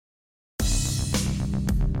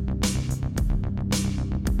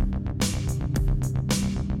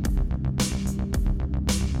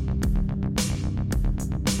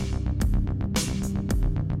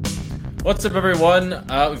What's up, everyone?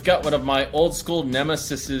 We've got one of my old school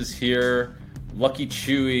nemesises here, Lucky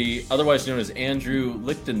Chewy, otherwise known as Andrew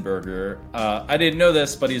Lichtenberger. I didn't know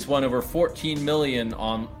this, but he's won over 14 million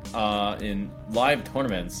on in live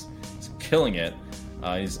tournaments. He's killing it.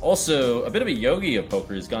 He's also a bit of a yogi of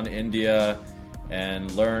poker. He's gone to India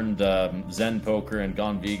and learned Zen poker and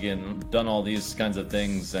gone vegan, done all these kinds of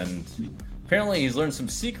things, and apparently he's learned some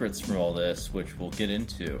secrets from all this, which we'll get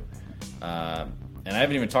into. And I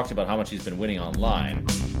haven't even talked about how much he's been winning online.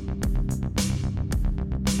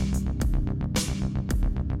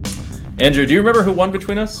 Andrew, do you remember who won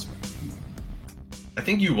between us? I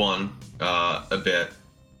think you won a bit.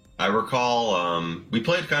 I recall we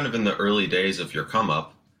played kind of in the early days of your come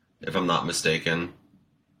up, if I'm not mistaken.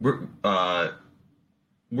 Were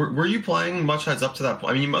you playing much heads up to that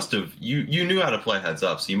point? I mean, you must have. You knew how to play heads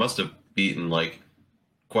up, so you must have beaten like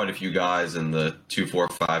quite a few guys in the 2, 4,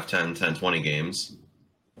 5, 10, 10, 20 games.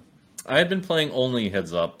 I had been playing only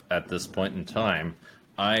heads up at this point in time.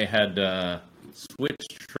 I had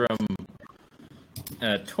switched from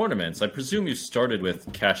tournaments. I presume you started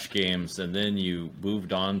with cash games and then you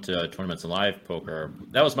moved on to tournaments and live poker.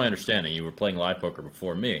 That was my understanding. You were playing live poker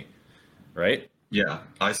before me, right? Yeah,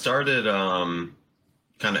 I started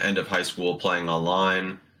kind of end of high school playing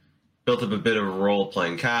online. Built up a bit of a role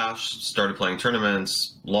playing cash, started playing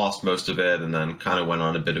tournaments, lost most of it, and then kind of went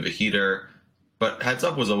on a bit of a heater. But heads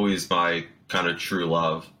up was always my kind of true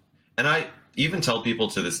love. And I even tell people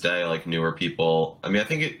to this day, like newer people, I mean, I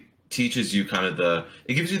think it teaches you kind of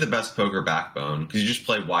it gives you the best poker backbone because you just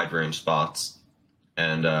play wide range spots.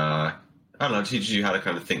 And I don't know, it teaches you how to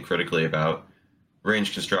kind of think critically about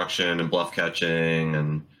range construction and bluff catching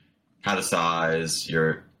and how to size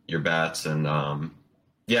your bets. And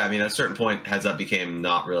yeah, I mean, at a certain point, heads up became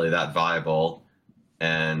not really that viable.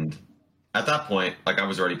 And at that point, like I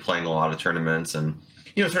was already playing a lot of tournaments, and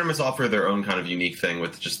you know, tournaments offer their own kind of unique thing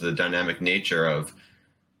with just the dynamic nature of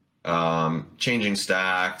changing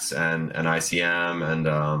stacks and ICM.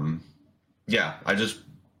 And yeah,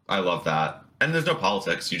 I love that. And there's no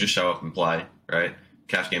politics. You just show up and play, right?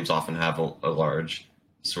 Cash games often have a large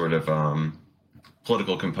sort of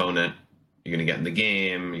political component. You're going to get in the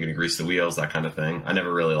game, you're going to grease the wheels, that kind of thing. I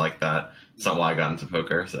never really liked that. It's not why I got into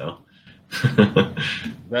poker, so.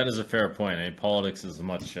 That is a fair point. I mean, politics is a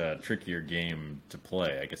much trickier game to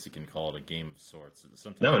play. I guess you can call it a game of sorts.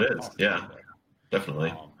 Sometimes No, it is. Yeah,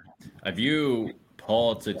 definitely. I view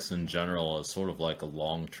politics in general as sort of like a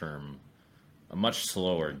long-term, a much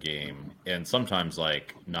slower game. And sometimes,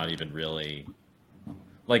 like, not even really,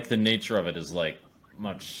 like, the nature of it is, like,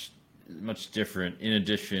 much different. In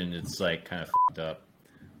addition, it's like kind of fucked up,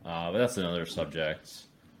 but that's another subject.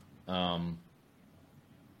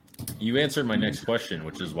 You answered my next question,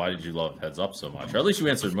 which is why did you love heads up so much, or at least you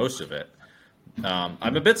answered most of it.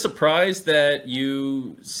 I'm a bit surprised that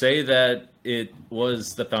you say that it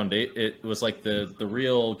was the foundation. It was like the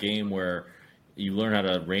real game where you learn how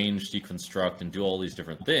to range, deconstruct, and do all these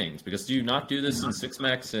different things. Because do you not do this in Six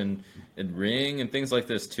Max and Ring and things like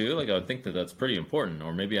this too? Like I would think that that's pretty important.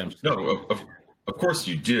 Or maybe I'm just no. Of course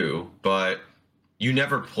you do, but you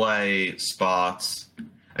never play spots.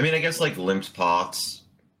 I mean, I guess like limped pots,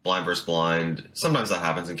 blind versus blind. Sometimes that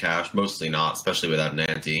happens in cash. Mostly not, especially without an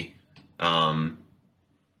ante.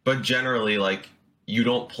 But generally, like you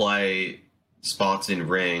don't play spots in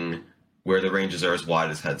Ring where the ranges are as wide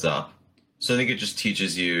as heads up. So I think it just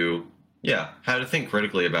teaches you, yeah, how to think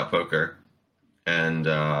critically about poker. And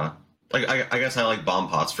like I guess I like bomb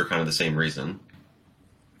pots for kind of the same reason.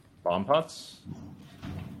 Bomb pots?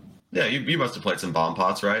 Yeah, you must have played some bomb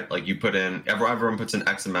pots, right? Like you put in, everyone puts in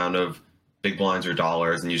X amount of big blinds or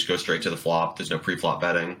dollars, and you just go straight to the flop. There's no pre-flop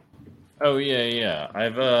betting. Oh yeah.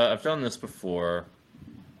 I've done this before.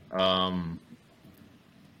 I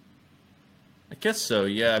guess so.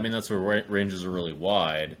 Yeah, I mean that's where ranges are really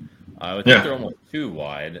wide. I would think they're almost too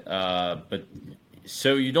wide. But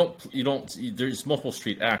so you don't. There's multiple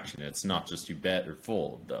street action. It's not just you bet or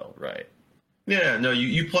fold, though, right? Yeah, no,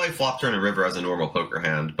 you play flop, turn, and river as a normal poker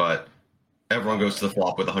hand, but everyone goes to the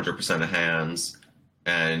flop with 100% of hands,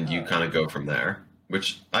 and you kind of go from there.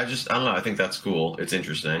 Which I don't know. I think that's cool. It's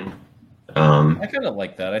interesting. I kind of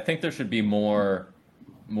like that. I think there should be more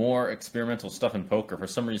experimental stuff in poker. For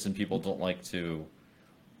some reason, people don't like to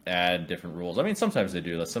add different rules. I mean, sometimes they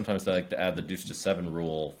do. Sometimes they like to add the deuce to seven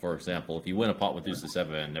rule. For example, if you win a pot with deuce to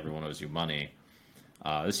seven, everyone owes you money.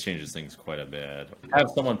 This changes things quite a bit. Have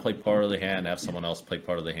someone play part of the hand, have someone else play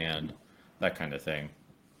part of the hand, that kind of thing.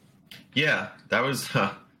 Yeah, that was.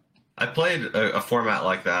 I played a format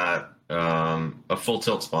like that, a full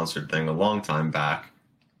tilt sponsored thing, a long time back,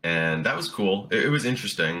 and that was cool. It was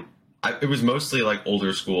interesting. it was mostly like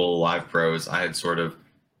older school live pros. I had sort of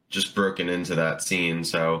just broken into that scene,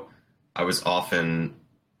 so I was often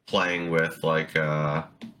playing with like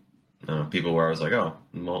people where I was like, oh,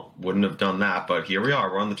 well, wouldn't have done that, but here we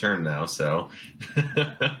are. We're on the turn now, so.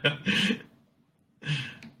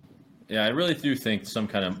 Yeah, I really do think some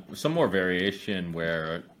more variation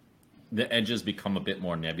where the edges become a bit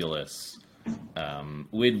more nebulous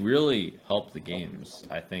would really help the games.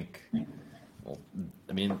 I think. Well,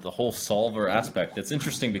 I mean, the whole solver aspect. It's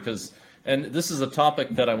interesting because, and this is a topic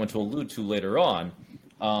that I want to allude to later on,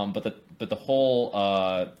 but the whole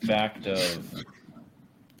fact of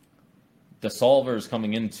the solvers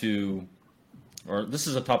coming into, or this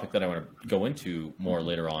is a topic that I want to go into more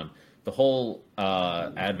later on. The whole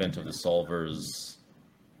advent of the solvers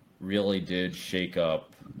really did shake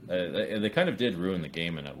up. They kind of did ruin the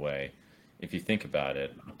game in a way, if you think about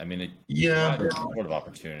it. I mean, it provided some sort of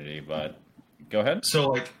opportunity, but go ahead. So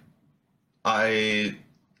like, I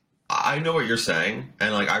know what you're saying,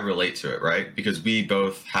 and like I relate to it, right? Because we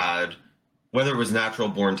both had, whether it was natural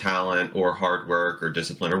born talent or hard work or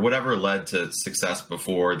discipline or whatever led to success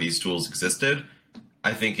before these tools existed,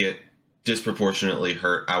 I think it disproportionately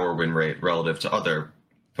hurt our win rate relative to other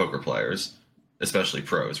poker players, especially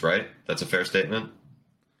pros, right? That's a fair statement.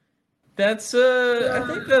 That's I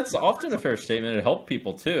think that's often a fair statement. It helped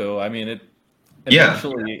people too. I mean, it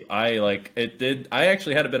eventually I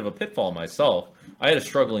actually had a bit of a pitfall myself. I had a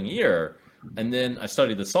struggling year, and then I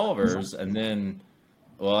studied the solvers, and then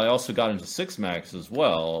well, I also got into six max as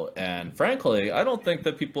well. And frankly, I don't think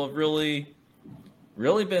that people have really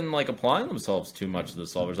been like applying themselves too much to the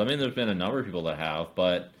solvers. I mean, there's been a number of people that have,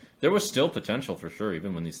 but there was still potential for sure,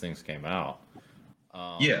 even when these things came out.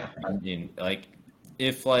 I mean, like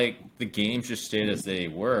if like the games just stayed as they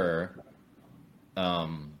were,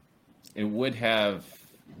 it would have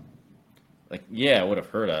it would have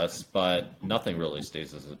hurt us, but nothing really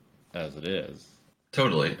stays as it is.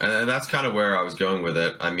 Totally. And that's kind of where I was going with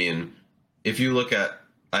it. I mean, if you look at,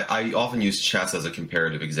 I often use chess as a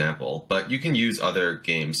comparative example, but you can use other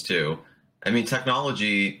games too. I mean,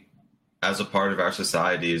 technology as a part of our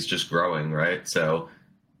society is just growing, right? So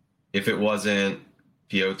if it wasn't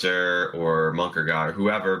Piotr or Munkergod or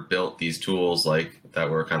whoever built these tools like that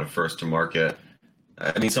were kind of first to market,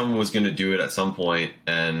 I mean, someone was going to do it at some point,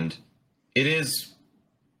 and it is,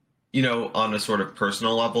 on a sort of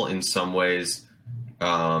personal level, in some ways,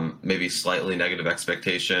 maybe slightly negative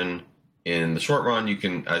expectation. In the short run, you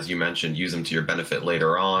can, as you mentioned, use them to your benefit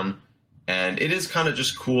later on. And it is kind of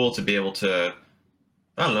just cool to be able to,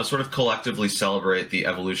 I don't know, sort of collectively celebrate the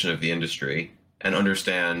evolution of the industry and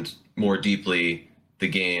understand more deeply the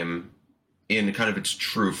game in kind of its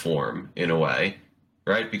true form, in a way,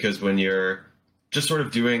 right? Because when you're just sort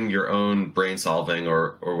of doing your own brain solving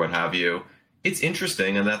or what have you, it's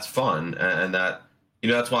interesting and that's fun. And that,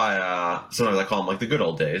 that's why sometimes I call them like the good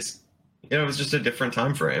old days. It was just a different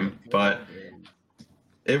time frame, but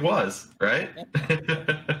it was, right?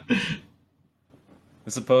 I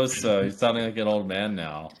suppose so. You're sounding like an old man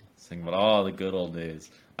now, singing about the good old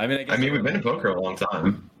days. I mean, we've been in poker a long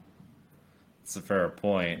time. It's a fair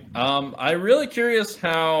point. I'm really curious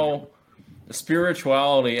how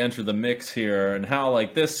spirituality entered the mix here, and how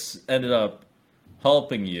like this ended up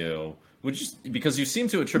helping you, because you seem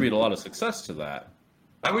to attribute a lot of success to that.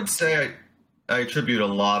 I would say I attribute a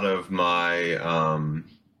lot of my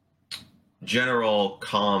general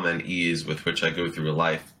calm and ease with which I go through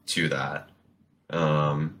life to that.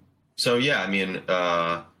 So yeah, I mean,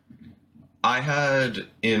 I had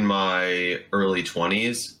in my early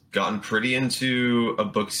 20s gotten pretty into a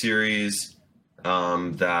book series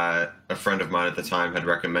that a friend of mine at the time had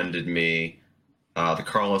recommended me, the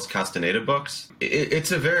Carlos Castaneda books.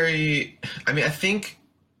 It's a very, I mean, I think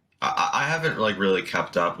I haven't like really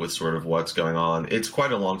kept up with sort of what's going on. It's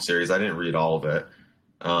quite a long series. I didn't read all of it.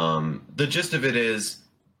 The gist of it is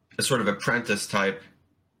a sort of apprentice type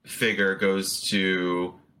figure goes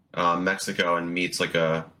to Mexico and meets like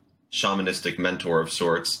a shamanistic mentor of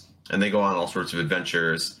sorts, and they go on all sorts of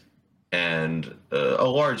adventures. And a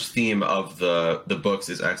large theme of the books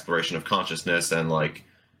is exploration of consciousness and like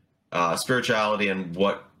spirituality and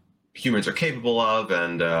what humans are capable of.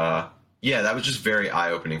 And that was just very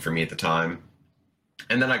eye-opening for me at the time.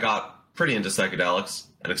 And then I got pretty into psychedelics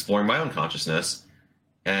and exploring my own consciousness.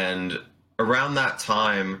 And around that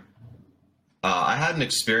time, I had an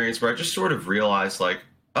experience where I just sort of realized like,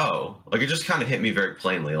 it just kind of hit me very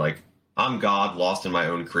plainly. Like, I'm God lost in my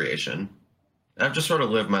own creation. And I've just sort of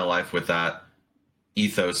lived my life with that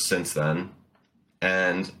ethos since then.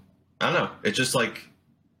 And I don't know, it just like,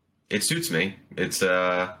 it suits me. It's just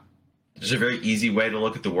a very easy way to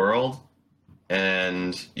look at the world.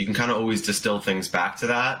 and you can kind of always distill things back to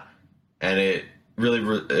that, and it really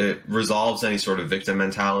it resolves any sort of victim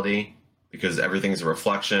mentality, because everything's a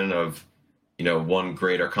reflection of, you know, one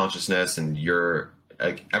greater consciousness, and you're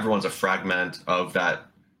like, everyone's a fragment of that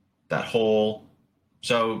whole.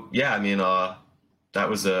 So yeah, I mean, that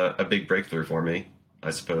was a big breakthrough for me,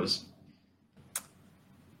 I suppose.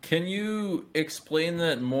 Can you explain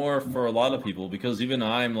that more for a lot of people? Because even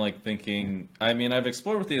I'm like thinking, I mean, I've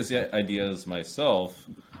explored with these ideas myself.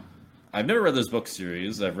 I've never read this book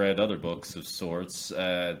series. I've read other books of sorts.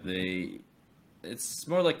 It's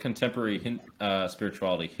more like contemporary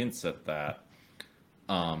spirituality hints at that.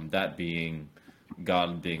 That being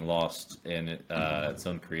God being lost in its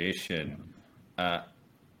own creation.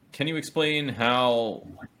 Can you explain how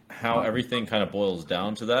everything kind of boils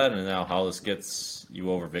down to that, and now how this gets you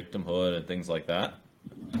over victimhood and things like that?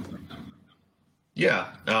 Yeah.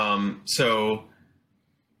 So,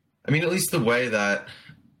 I mean, at least the way that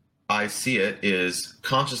I see it is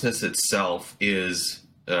consciousness itself is,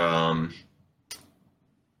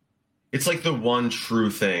 it's like the one true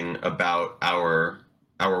thing about our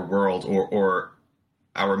world, or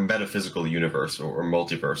our metaphysical universe, or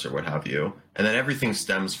multiverse, or what have you. And then everything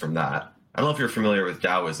stems from that. I don't know if you're familiar with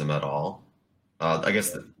Taoism at all. I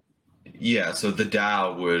guess, yeah. So the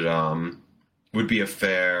Tao would be a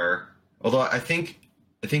fair. Although I think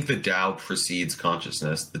the Tao precedes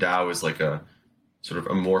consciousness. The Tao is like a sort of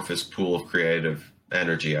amorphous pool of creative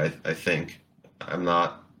energy. I think I'm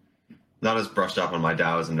not as brushed up on my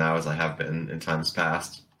Taoism now as I have been in times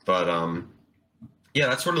past. But yeah,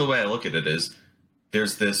 that's sort of the way I look at it. Is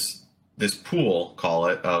there's this pool, call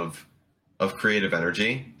it, of creative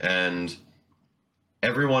energy, and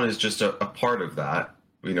everyone is just a part of that.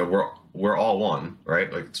 You know, we're all one,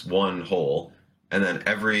 right? Like, it's one whole. And then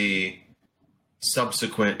every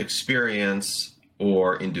subsequent experience,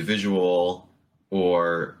 or individual,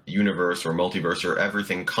 or universe, or multiverse, or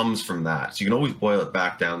everything comes from that. So you can always boil it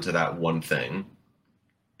back down to that one thing.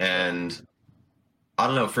 And I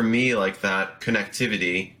don't know, for me, like, that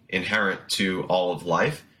connectivity inherent to all of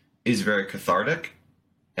life is very cathartic.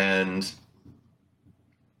 And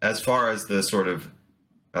as far as the sort of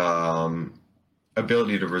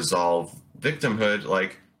ability to resolve victimhood,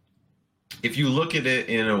 like, if you look at it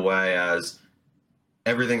in a way as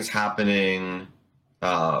everything's happening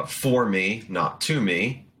for me, not to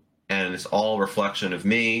me, and it's all a reflection of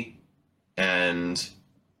me, and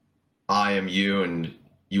I am you, and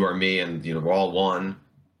you are me, and, you know, we're all one.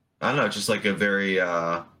 I don't know, it's just like a very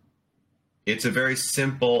it's a very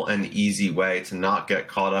simple and easy way to not get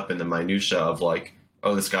caught up in the minutia of, like,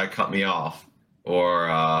 oh, this guy cut me off, or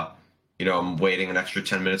you know, I'm waiting an extra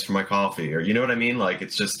 10 minutes for my coffee, or, you know what I mean? Like,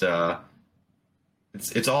 it's just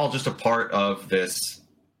it's all just a part of this,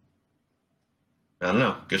 I don't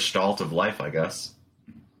know, gestalt of life, I guess.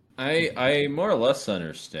 I more or less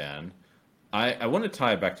understand. I want to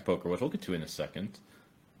tie it back to poker, which we'll get to in a second.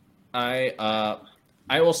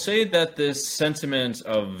 I will say that this sentiment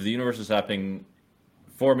of the universe is happening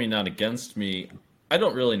for me, not against me, I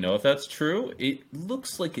don't really know if that's true. It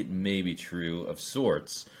looks like it may be true of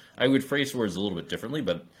sorts. I would phrase words a little bit differently,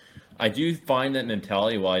 but I do find that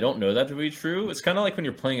mentality, while I don't know that to be true, it's kind of like when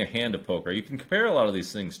you're playing a hand of poker. You can compare a lot of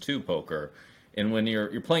these things to poker. And when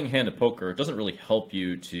you're playing a hand of poker, it doesn't really help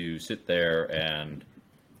you to sit there and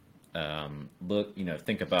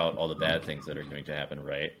think about all the bad things that are going to happen,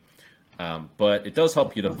 right? But it does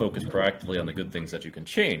help you to focus proactively on the good things that you can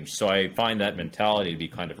change. So I find that mentality to be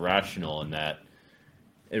kind of rational, in that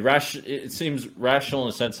it seems rational in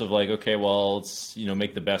the sense of, like, okay, well, let's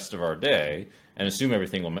make the best of our day and assume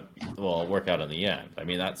everything will work out in the end. I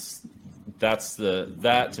mean, that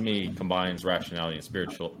to me combines rationality and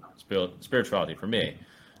spirituality for me.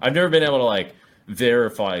 I've never been able to, like,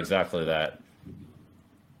 verify exactly that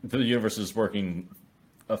the universe is working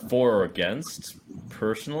for or against,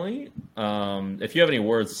 personally. If you have any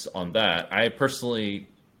words on that, I personally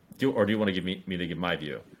do, or do you want to give me to give my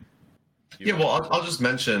view? Yeah, well, I'll just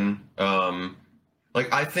mention,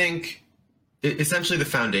 I think essentially the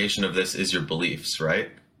foundation of this is your beliefs, right?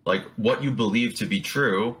 Like, what you believe to be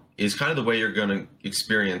true is kind of the way you're going to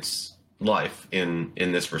experience life in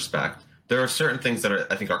this respect. There are certain things that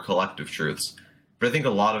I think are collective truths, but I think a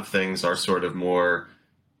lot of things are sort of more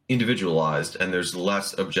individualized, and there's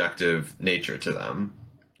less objective nature to them.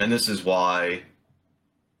 And this is why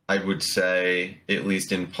I would say, at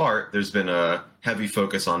least in part, there's been a heavy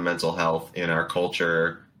focus on mental health in our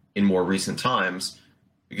culture in more recent times,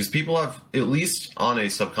 because people have, at least on a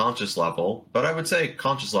subconscious level, but I would say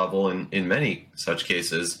conscious level in many such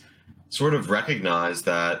cases, sort of recognize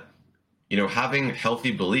that, having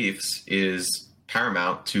healthy beliefs is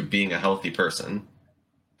paramount to being a healthy person.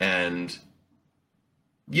 And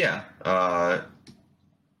yeah,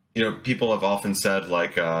 people have often said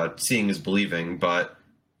like seeing is believing, but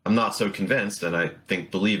I'm not so convinced, and I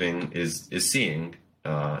think believing is seeing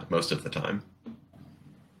most of the time.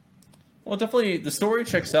 Well, definitely, the story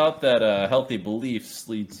checks out that healthy beliefs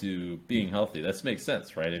lead to being healthy. That makes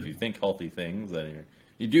sense, right? If you think healthy things, then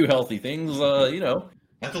you do healthy things.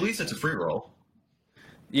 At the least it's a free roll.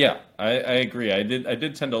 Yeah, I agree. I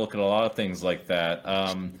did tend to look at a lot of things like that.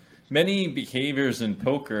 Many behaviors in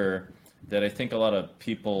poker that I think a lot of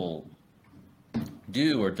people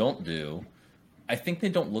do or don't do, I think they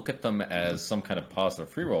don't look at them as some kind of positive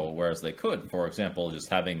free roll, whereas they could. For example, just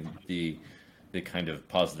having the kind of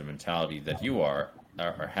positive mentality that you are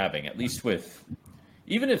having, at least with,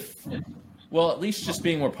 even if, well, at least just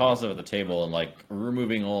being more positive at the table and like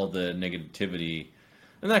removing all the negativity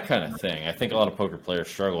and that kind of thing. I think a lot of poker players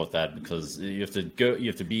struggle with that because you have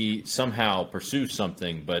to be somehow pursue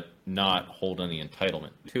something, but not hold any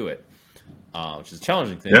entitlement to it, which is a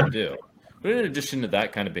challenging thing to do. But in addition to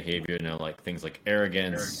that kind of behavior, like things like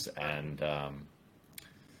arrogance and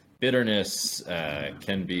bitterness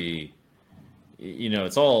can be,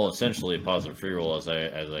 it's all essentially a positive free roll, as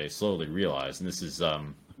I slowly realize. And this is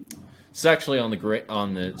it's actually on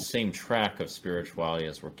the same track of spirituality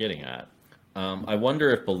as we're getting at. I wonder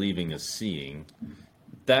if believing is seeing.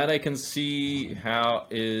 That I can see how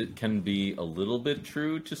it can be a little bit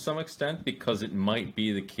true to some extent, because it might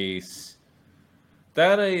be the case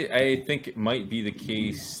that I think it might be the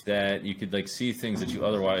case that you could like see things that you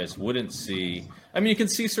otherwise wouldn't see. I mean, you can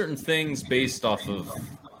see certain things based off of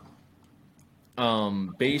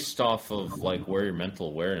like where your mental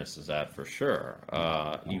awareness is at, for sure.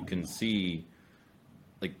 You can see,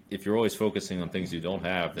 like, if you're always focusing on things you don't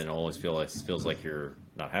have, then it always feels like you're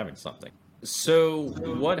not having something. So,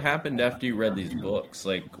 what happened after you read these books?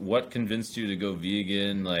 Like, what convinced you to go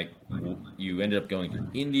vegan? Like, you ended up going to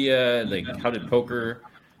India. Like, how did poker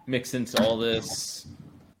mix into all this?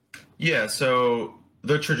 Yeah, so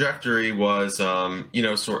the trajectory was,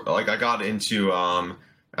 sort like I got into,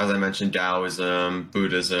 as I mentioned, Taoism,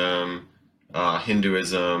 Buddhism,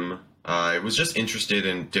 Hinduism. I was just interested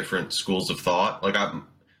in different schools of thought.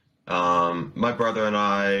 My brother and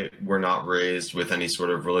I were not raised with any sort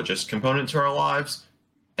of religious component to our lives,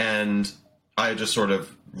 and I had just sort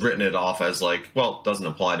of written it off as like, well, it doesn't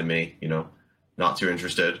apply to me, not too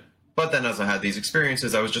interested. But then as I had these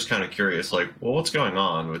experiences, I was just kind of curious, like, well, what's going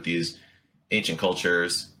on with these ancient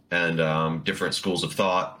cultures and different schools of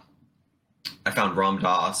thought? I found Ram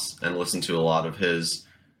Dass and listened to a lot of his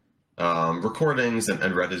recordings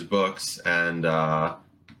and read his books, and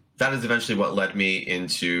that is eventually what led me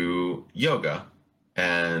into yoga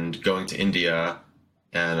and going to India.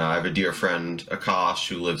 And I have a dear friend, Akash,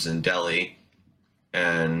 who lives in Delhi.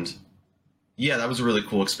 And yeah, that was a really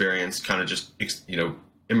cool experience, kind of just,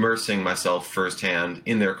 immersing myself firsthand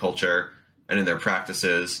in their culture and in their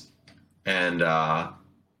practices. And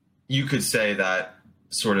you could say that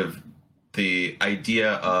sort of the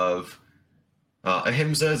idea of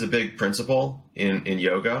ahimsa is a big principle in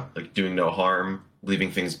yoga, like doing no harm,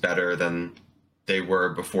 leaving things better than they were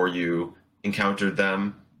before you encountered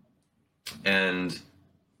them. And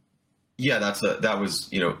yeah, that was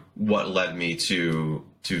what led me to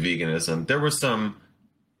veganism. There were some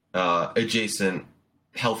adjacent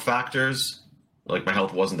health factors, like my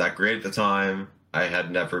health wasn't that great at the time. I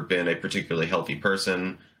had never been a particularly healthy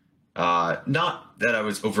person. Not that I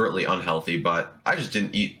was overtly unhealthy, but I just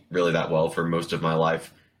didn't eat really that well for most of my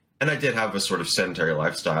life. And I did have a sort of sedentary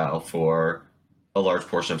lifestyle for a large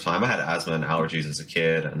portion of time. I had asthma and allergies as a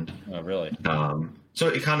kid. And oh, really? So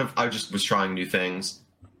it kind of, I just was trying new things,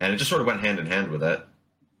 and it just sort of went hand in hand with it.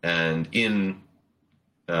 And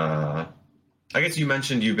I guess you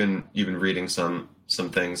mentioned you've been reading some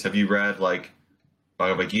things. Have you read like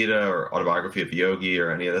Bhagavad Gita or Autobiography of a Yogi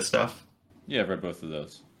or any of this stuff? Yeah, I've read both of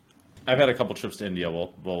those. I've had a couple trips to India.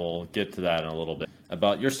 We'll get to that in a little bit.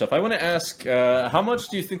 About your stuff, I want to ask, how much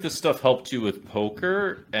do you think this stuff helped you with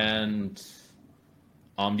poker? And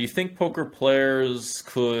do you think poker players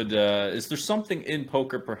could, is there something in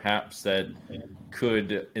poker perhaps that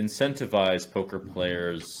could incentivize poker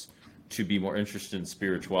players to be more interested in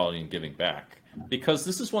spirituality and giving back? Because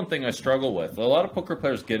this is one thing I struggle with. A lot of poker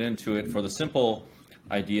players get into it for the simple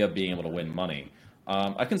idea of being able to win money.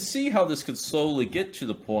 I can see how this could slowly get to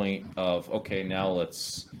the point of, okay, now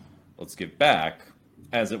let's give back,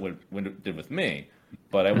 as it did with me.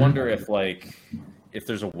 But I wonder if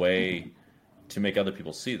there's a way to make other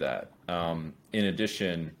people see that. In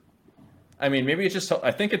addition, I mean, maybe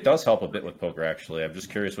I think it does help a bit with poker, actually. I'm just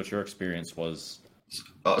curious what your experience was. So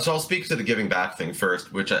I'll speak to the giving back thing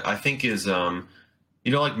first, which I think is,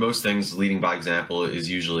 like most things, leading by example is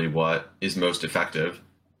usually what is most effective.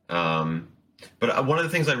 Um, but one of the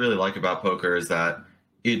things I really like about poker is that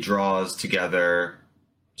it draws together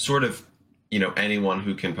sort of, anyone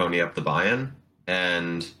who can pony up the buy-in.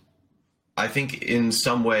 And I think in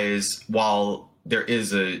some ways, while there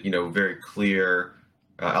is a, very clear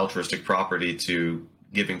altruistic property to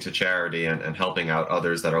giving to charity and helping out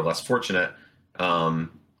others that are less fortunate, I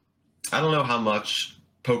don't know how much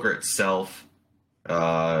poker itself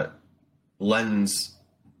lends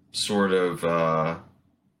sort of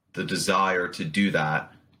the desire to do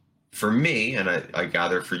that for me, and I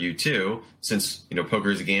gather for you too, since poker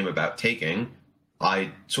is a game about taking.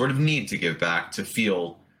 I sort of need to give back to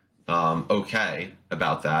feel okay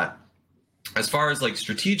about that. As far as like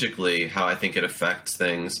strategically how I think it affects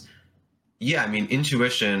things, yeah, I mean,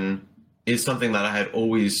 intuition is something that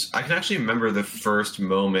I can actually remember the first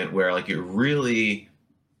moment where like it really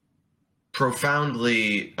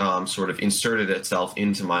profoundly sort of inserted itself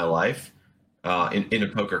into my life in a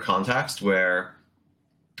poker context, where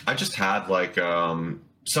I just had like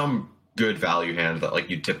some good value hand that like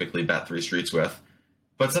you typically bet three streets with,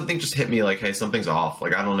 but something just hit me like, hey, something's off.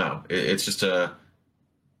 Like, I don't know. It's just an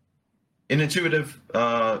intuitive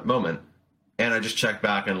moment. And I just checked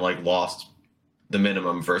back and like lost the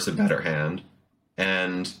minimum versus a better hand.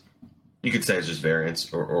 And you could say it's just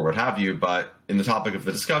variance or what have you. But in the topic of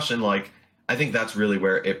the discussion, like, I think that's really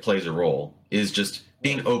where it plays a role, is just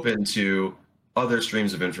being open to other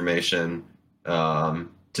streams of information,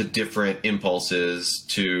 to different impulses,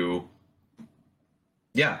 to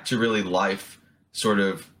really life sort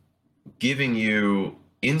of giving you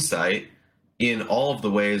insight in all of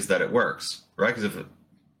the ways that it works, right? Because if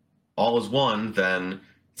all is one, then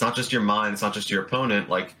it's not just your mind, it's not just your opponent,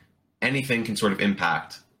 like anything can sort of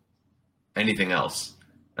impact anything else.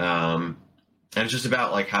 And it's just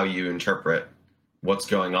about like how you interpret what's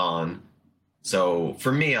going on. So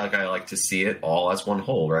for me, like, I like to see it all as one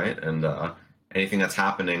whole, right? And anything that's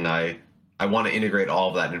happening, I want to integrate all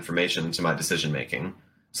of that information into my decision making.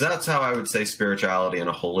 So that's how I would say spirituality in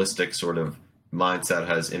a holistic sort of mindset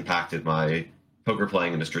has impacted my poker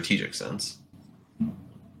playing in a strategic sense.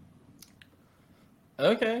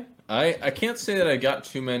 Okay. I can't say that I got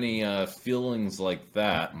too many feelings like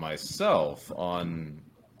that myself on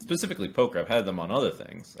specifically poker. I've had them on other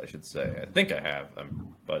things, I should say. I think I have,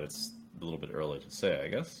 but it's a little bit early to say, I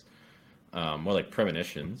guess. More like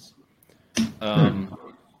premonitions.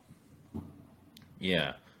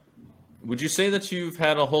 Yeah. Would you say that you've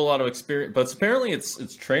had a whole lot of experience? But apparently it's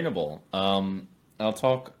trainable. I'll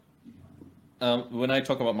talk when I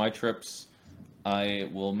talk about my trips. I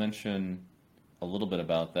will mention a little bit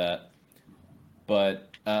about that.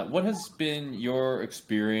 But what has been your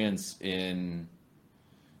experience in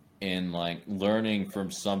like learning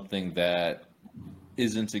from something that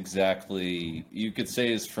isn't exactly, you could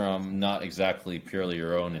say, is from not exactly purely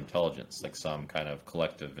your own intelligence, like some kind of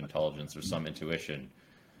collective intelligence or some intuition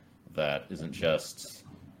that isn't just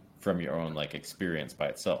from your own like experience by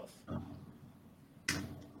itself?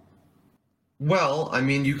 Well, I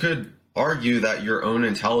mean, you could argue that your own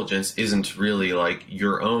intelligence isn't really like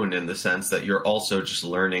your own, in the sense that you're also just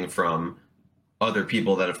learning from other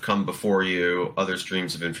people that have come before you, other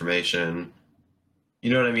streams of information.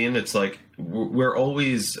 You know what I mean? It's like we're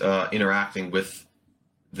always interacting with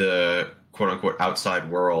the quote unquote outside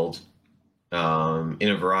world in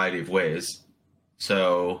a variety of ways.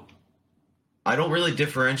 So I don't really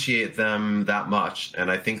differentiate them that much.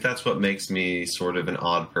 And I think that's what makes me sort of an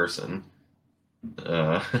odd person.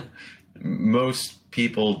 Most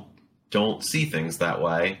people don't see things that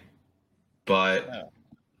way, but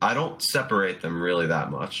I don't separate them really that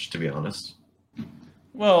much, to be honest.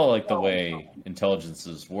 Well, like the way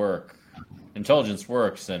intelligence works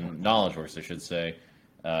and knowledge works, I should say,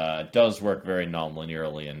 does work very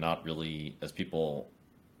non-linearly and not really as people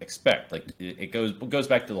expect. Like it goes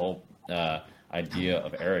back to the whole idea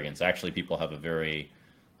of arrogance. Actually, people have a very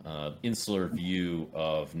insular view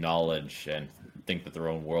of knowledge and think that their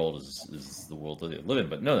own world is the world that they live in.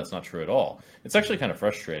 But no, that's not true at all. It's actually kind of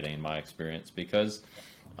frustrating in my experience, because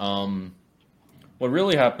what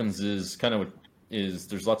really happens is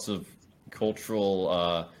there's lots of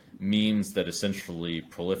cultural memes that essentially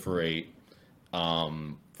proliferate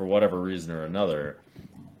for whatever reason or another.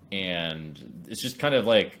 And it's just kind of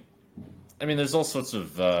like, I mean, there's all sorts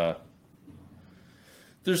of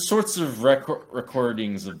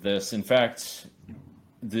recordings of this. In fact,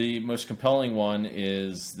 the most compelling one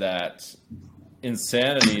is that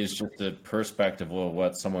insanity is just a perspective of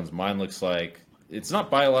what someone's mind looks like it's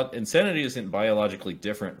not insanity isn't biologically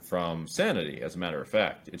different from sanity, as a matter of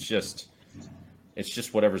fact. It's just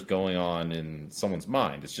whatever's going on in someone's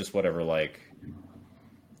mind. It's just whatever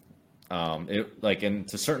and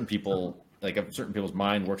to certain people, certain people's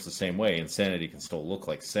mind works the same way. Insanity can still look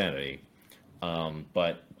like sanity,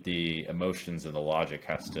 but the emotions and the logic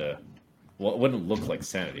it wouldn't look like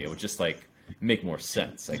sanity. It would just make more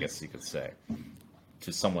sense, I guess you could say,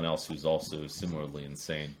 to someone else who's also similarly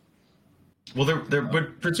insane. Well, there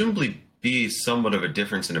would presumably be somewhat of a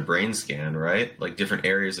difference in a brain scan, right? Like different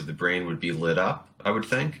areas of the brain would be lit up, I would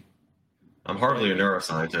think. I'm hardly a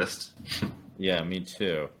neuroscientist. Yeah, me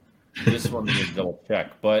too. This one we need to double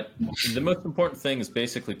check. But the most important thing is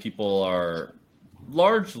basically people are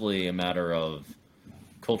largely a matter of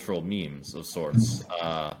cultural memes of sorts.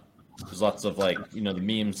 There's lots of the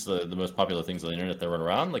memes, the most popular things on the internet that run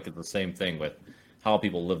around. It's the same thing with how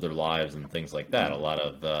people live their lives and things like that. A lot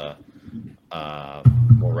of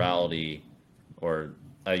morality, or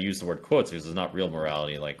I use the word quotes because it's not real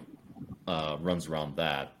morality, runs around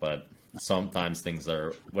that. But sometimes things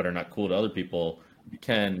that are not cool to other people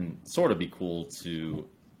can sort of be cool to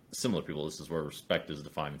similar people. This is where respect is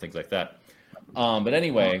defined and things like that. But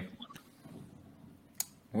anyway,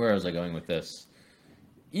 where was I going with this?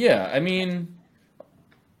 Yeah, I mean,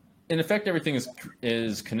 in effect, everything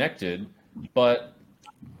is connected, but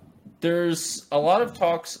there's a lot of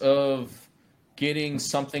talks of getting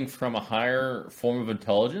something from a higher form of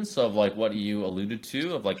intelligence, of what you alluded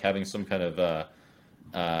to, of having some kind of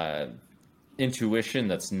intuition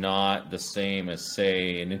that's not the same as,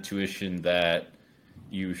 say, an intuition that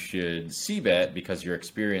you should c-bet because your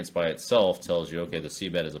experience by itself tells you, okay, the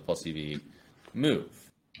c-bet is a plus EV move.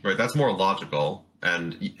 Right, that's more logical.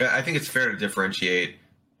 And I think it's fair to differentiate,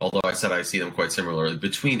 although I said I see them quite similarly,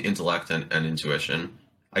 between intellect and intuition.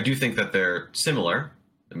 I do think that they're similar.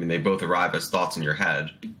 I mean, they both arrive as thoughts in your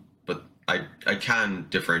head, but I can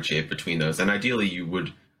differentiate between those. And ideally,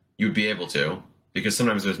 you'd be able to, because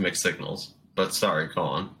sometimes there's mixed signals. But sorry, go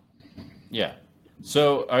on. Yeah.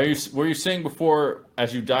 So were you saying before,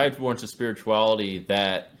 as you dived more into spirituality,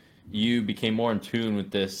 that you became more in tune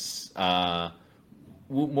with this,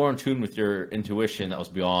 more in tune with your intuition that was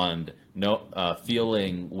beyond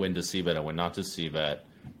feeling when to see bet and when not to see bet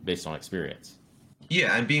based on experience?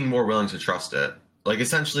 Yeah, and being more willing to trust it.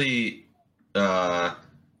 Essentially, the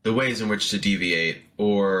ways in which to deviate,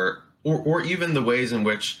 or even the ways in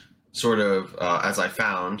which sort of, as I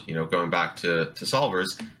found, going back to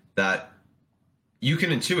solvers, that you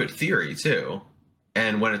can intuit theory too.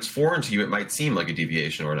 And when it's foreign to you, it might seem like a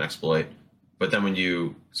deviation or an exploit. But then when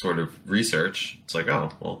you sort of research, it's like,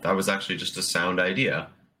 oh, well, that was actually just a sound idea.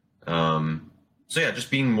 So yeah,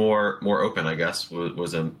 just being more open, I guess,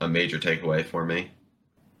 was a major takeaway for me.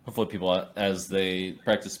 Hopefully people, as they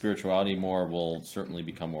practice spirituality more, will certainly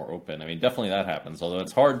become more open. I mean, definitely that happens, although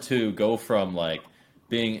it's hard to go from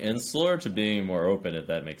being insular to being more open, if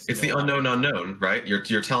that makes sense. It's the unknown, right?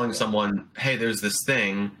 You're telling someone, hey, there's this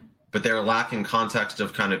thing, but they're lacking context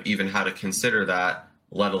of kind of even how to consider that,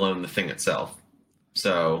 let alone the thing itself.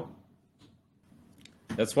 So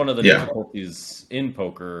that's one of the difficulties in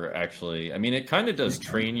poker, actually. I mean, it kind of does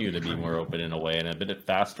train you to be more open in a way, in a bit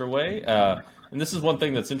faster way. And this is one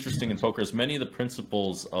thing that's interesting in poker, is many of the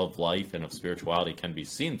principles of life and of spirituality can be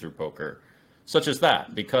seen through poker, such as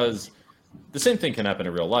that, because the same thing can happen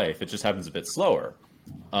in real life. It just happens a bit slower.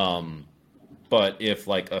 But if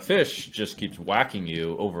a fish just keeps whacking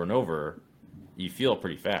you over and over, you feel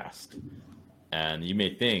pretty fast. And you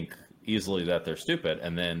may think easily that they're stupid,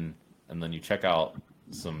 and then you check out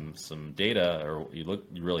some data, or you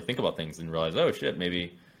really think about things and realize, oh shit,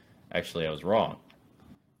 maybe actually I was wrong.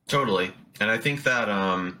 Totally. And I think that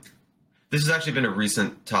this has actually been a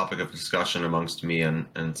recent topic of discussion amongst me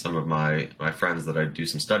and some of my friends that I do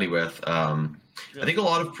some study with. I think a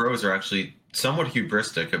lot of pros are actually somewhat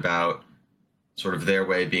hubristic about sort of their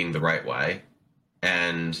way being the right way.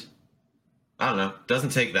 And I don't know, it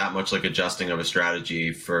doesn't take that much adjusting of a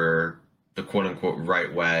strategy for the quote unquote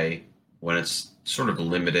right way when it's sort of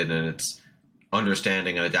limited in its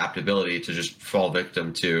understanding and adaptability to just fall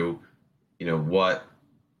victim to, what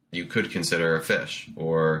you could consider a fish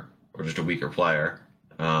or just a weaker player.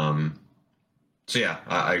 So yeah,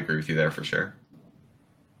 I agree with you there for sure.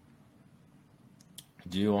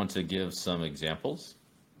 Do you want to give some examples?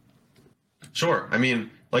 Sure. I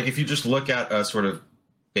mean, if you just look at a sort of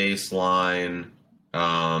baseline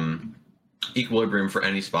equilibrium for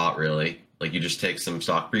any spot, really, you just take some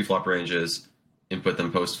stock pre-flop ranges, input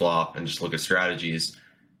them post-flop, and just look at strategies.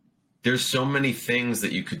 There's so many things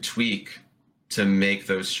that you could tweak to make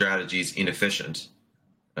those strategies inefficient.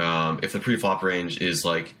 If the pre-flop range is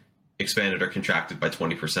expanded or contracted by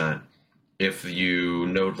 20%. If you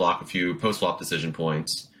node lock a few post-flop decision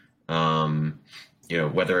points,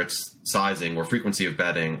 whether it's sizing or frequency of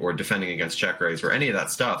betting or defending against check raise or any of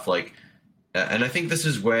that stuff, like, and I think this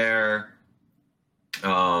is where,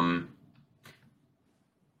 I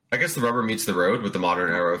guess the rubber meets the road with the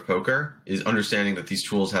modern era of poker, is understanding that these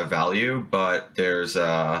tools have value, but there's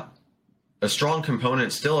a strong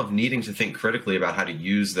component still of needing to think critically about how to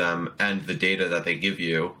use them and the data that they give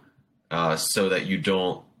you, so that you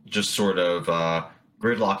don't just sort of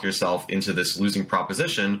gridlock yourself into this losing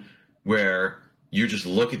proposition where you just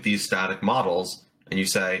look at these static models and you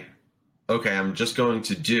say, okay, I'm just going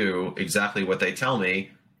to do exactly what they tell me.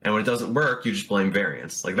 And when it doesn't work, you just blame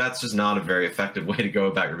variance. Like, that's just not a very effective way to go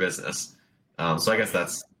about your business. So I guess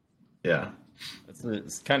that's, yeah.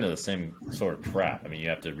 It's kind of the same sort of trap. I mean, you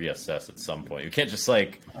have to reassess at some point. You can't just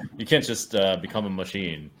become a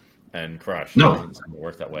machine and crush. No. It doesn't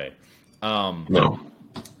work that way. No.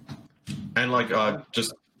 And like,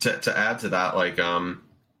 just to add to that, like,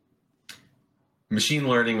 machine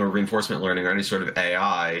learning or reinforcement learning or any sort of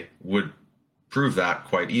AI would prove that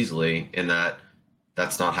quite easily, in that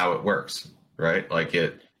that's not how it works, right? Like,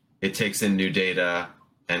 it takes in new data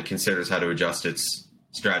and considers how to adjust its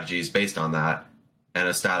strategies based on that, and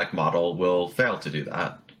a static model will fail to do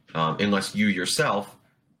that unless you yourself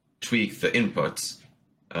tweak the inputs.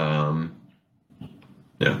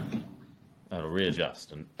 It'll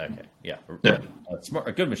readjust. And okay, yeah.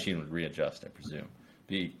 A good machine would readjust, I presume.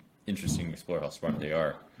 Be interesting to explore how smart they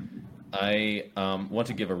are. I want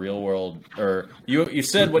to give a real world, or you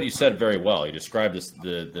said what you said very well. You described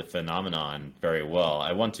the phenomenon very well.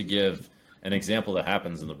 I want to give an example that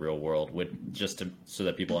happens in the real world, so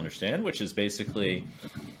that people understand, which is basically,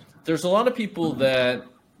 there's a lot of people that,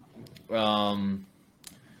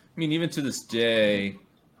 even to this day,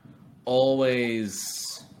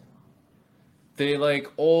 always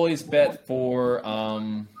bet for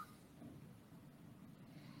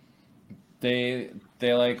they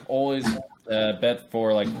always bet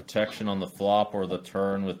for like protection on the flop or the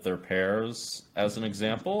turn with their pairs, as an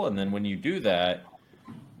example. And then when you do that,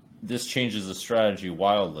 this changes the strategy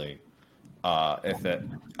wildly. That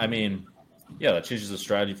changes the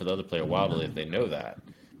strategy for the other player wildly if they know that,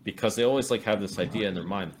 because they always have this idea in their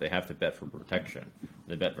mind that they have to bet for protection.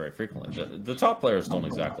 They bet very frequently. The top players don't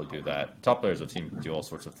exactly do that. Top players have seen do all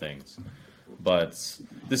sorts of things, but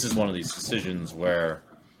this is one of these decisions where,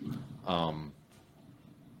 I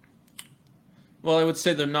would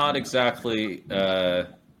say they're not exactly. That's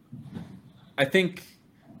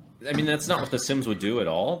not what the Sims would do at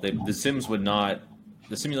all. The simulations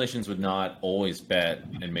would not always bet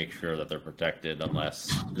and make sure that they're protected unless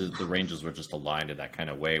the ranges were just aligned in that kind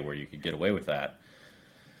of way where you could get away with that.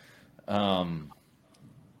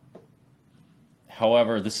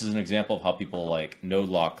 However, this is an example of how people node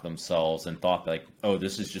lock themselves and thought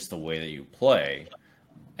this is just the way that you play.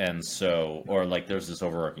 And so, or there's this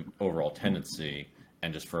overall tendency,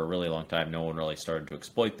 and just for a really long time, no one really started to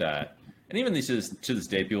exploit that. And even to this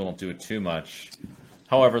day, people don't do it too much.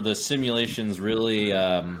 However, the simulations really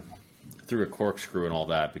threw a corkscrew and all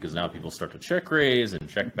that, because now people start to check raise and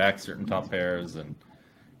check back certain top pairs and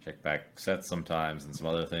check back sets sometimes and some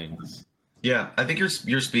other things. Yeah, I think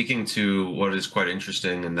you're speaking to what is quite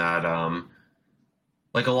interesting in that, a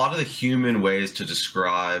lot of the human ways to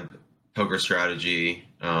describe poker strategy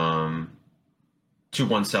to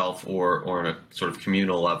oneself or on a sort of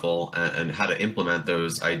communal level, and how to implement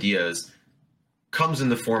those ideas comes in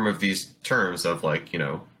the form of these terms of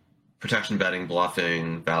protection betting,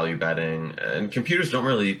 bluffing, value betting, and computers don't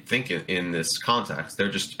really think in this context. They're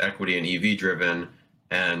just equity and EV driven,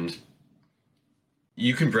 and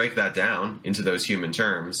you can break that down into those human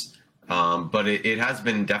terms. But it has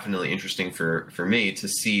been definitely interesting for me to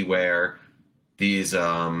see where these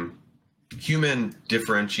human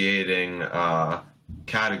differentiating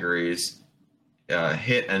categories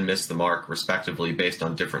hit and miss the mark respectively based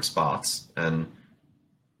on different spots. And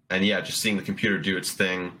yeah, just seeing the computer do its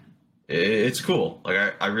thing, it's cool.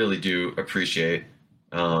 I really do appreciate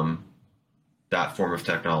that form of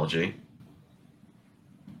technology.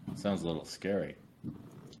 Sounds a little scary.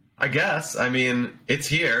 I guess. It's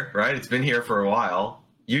here, right? It's been here for a while.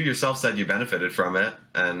 You yourself said you benefited from it,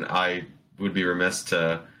 and I would be remiss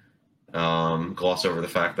to gloss over the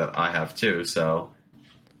fact that I have too. So,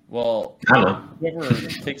 well, whoever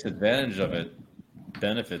takes advantage of it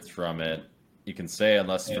benefits from it. You can say,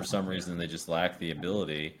 unless for some reason they just lack the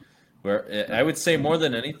ability. Where I would say more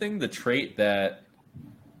than anything, the trait that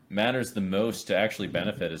matters the most to actually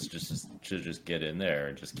benefit is just get in there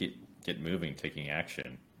and just get moving, taking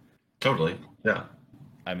action. Totally, yeah.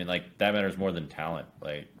 I mean, like, that matters more than talent,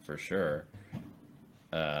 like, for sure.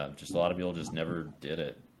 Just a lot of people just never did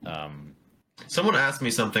it. Someone asked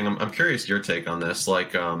me something. I'm curious your take on this.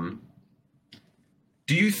 Like,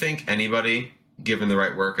 do you think anybody, given the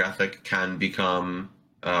right work ethic, can become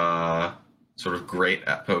sort of great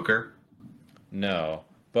at poker? No,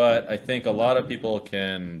 but I think a lot of people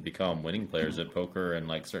can become winning players at poker in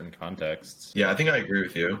like certain contexts. Yeah, I think I agree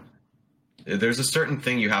with you. There's a certain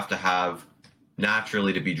thing you have to have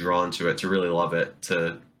naturally to be drawn to it, to really love it,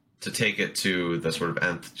 to take it to the sort of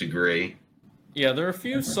nth degree. Yeah, there are a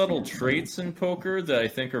few subtle traits in poker that I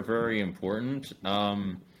think are very important.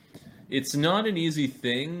 It's not an easy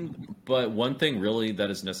thing, but one thing really that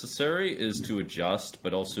is necessary is to adjust,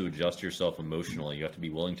 but also adjust yourself emotionally. You have to be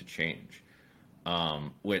willing to change,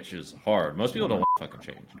 which is hard. Most people don't want to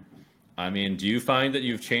fucking change. I mean, do you find that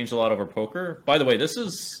you've changed a lot over poker? By the way, this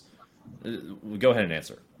is. Go ahead and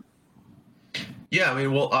answer. Yeah, I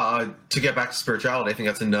mean, well, to get back to spirituality, I think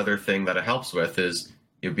that's another thing that it helps with is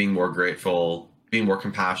being more grateful, being more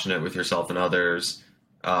compassionate with yourself and others.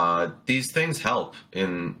 These things help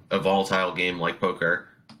in a volatile game like poker,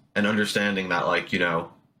 and understanding that, like,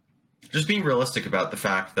 just being realistic about the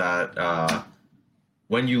fact that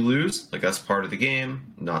when you lose, like, that's part of the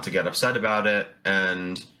game, not to get upset about it,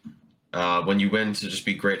 and when you win, to just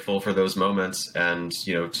be grateful for those moments, and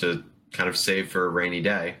to kind of save for a rainy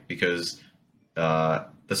day, because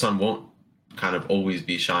the sun won't kind of always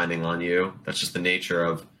be shining on you. That's just the nature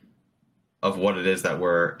of what it is that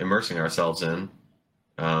we're immersing ourselves in.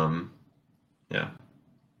 Yeah.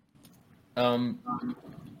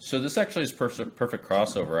 So this actually is perfect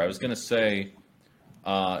crossover. I was going to say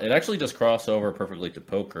it actually does cross over perfectly to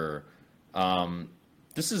poker.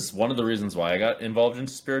 This is one of the reasons why I got involved in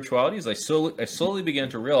spirituality. Is I slowly began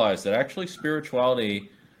to realize that actually spirituality.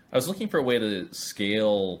 I was looking for a way to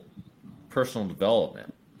scale personal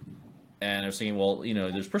development, and I was thinking, well,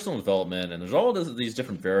 there's personal development, and there's all these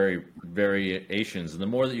different variations, and the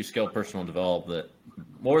more that you scale personal development,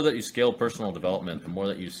 the more that you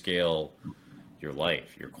scale your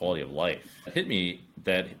life, your quality of life. It hit me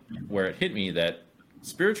that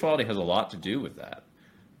spirituality has a lot to do with that.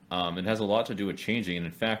 It has a lot to do with changing, and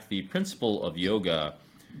in fact, the principle of yoga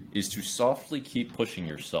is to softly keep pushing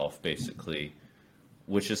yourself, basically,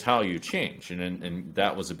 which is how you change. And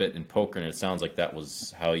that was a bit in poker, and it sounds like that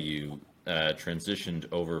was how you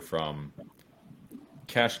transitioned over from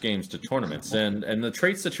cash games to tournaments. And the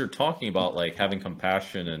traits that you're talking about, like having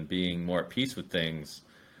compassion and being more at peace with things,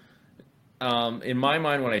 in my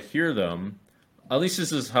mind, when I hear them, at least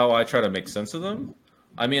this is how I try to make sense of them.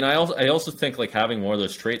 I mean, I also think like having more of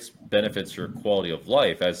those traits benefits your quality of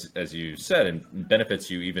life, as you said, and benefits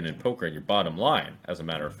you even in poker and your bottom line, as a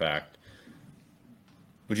matter of fact.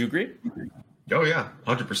 Would you agree? Oh yeah,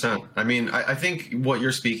 100%. I mean, I think what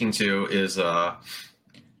you're speaking to is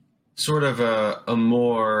sort of a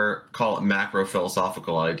more, call it, macro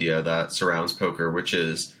philosophical idea that surrounds poker, which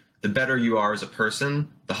is the better you are as a person,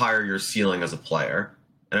 the higher your ceiling as a player.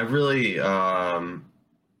 And I've really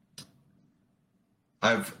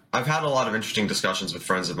I've had a lot of interesting discussions with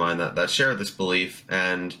friends of mine that share this belief,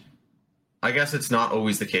 and I guess it's not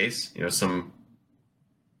always the case. Some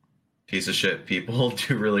piece of shit people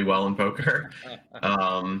do really well in poker.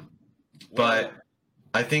 But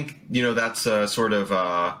I think, that's a sort of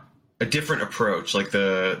a different approach. Like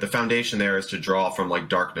the foundation there is to draw from like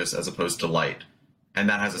darkness as opposed to light. And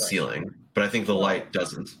that has a ceiling, but I think the light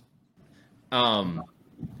doesn't.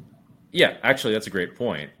 Yeah, actually, that's a great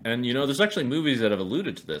point. And there's actually movies that have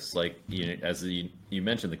alluded to this, like as you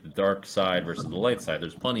mentioned, like the dark side versus the light side.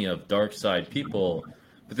 There's plenty of dark side people,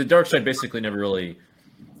 but the dark side basically never really.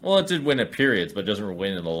 Well, it did win at periods, but it doesn't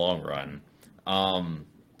win in the long run.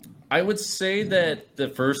 I would say that the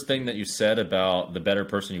first thing that you said about the better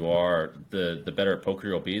person you are, the better at poker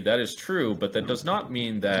you'll be, that is true, but that does not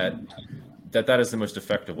mean that is the most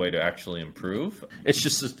effective way to actually improve. It's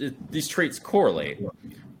just these traits correlate.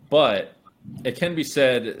 But it can be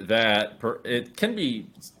said that it can be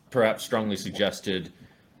perhaps strongly suggested.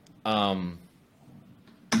 Well,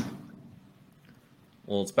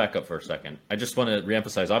 let's back up for a second. I just want to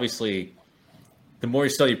reemphasize, obviously, the more you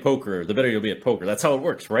study poker, the better you'll be at poker. That's how it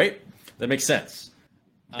works, right? That makes sense.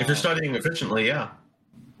 If you're studying efficiently, yeah.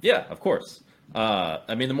 Yeah, of course.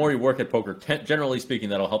 I mean, the more you work at poker, generally speaking,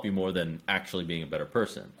 that'll help you more than actually being a better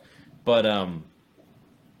person. But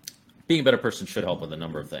being a better person should help with a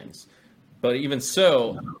number of things. But even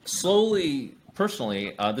so, slowly,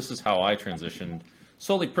 personally, this is how I transitioned.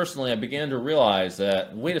 Slowly, personally, I began to realize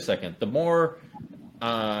that, wait a second, the better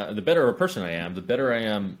a person I am, the better I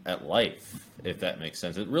am at life, if that makes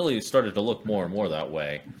sense. It really started to look more and more that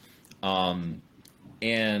way.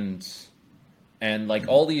 and like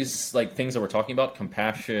all these like things that we're talking about,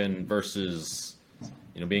 compassion versus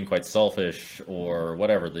being quite selfish or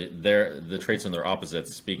whatever, the traits and their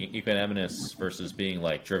opposites, being equanimous versus being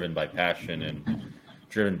like driven by passion and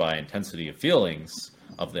driven by intensity of feelings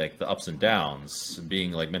of like the ups and downs,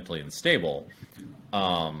 being like mentally unstable.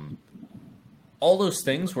 All those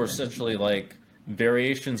things were essentially like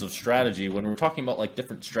variations of strategy. When we're talking about like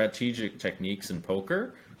different strategic techniques in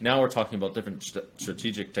poker, now we're talking about different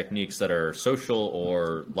strategic techniques that are social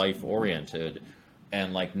or life oriented.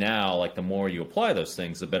 And like now, like the more you apply those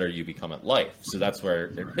things, the better you become at life. So that's where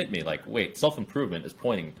it hit me like, wait, self-improvement is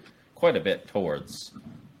pointing quite a bit towards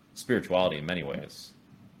spirituality in many ways.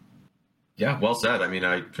 Yeah, well said. I mean,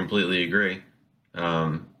 I completely agree.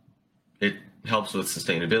 It helps with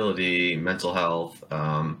sustainability, mental health,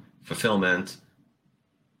 fulfillment,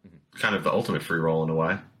 kind of the ultimate free roll in a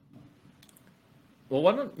way. Well,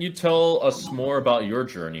 why don't you tell us more about your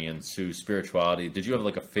journey into spirituality? Did you have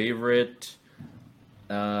like a favorite?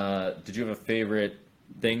 Did you have a favorite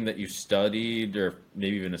thing that you studied, or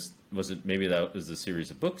maybe even maybe that was a series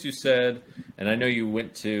of books you said? And I know you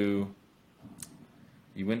went. Did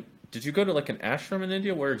you go to like an ashram in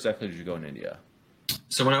India? Where exactly did you go in India?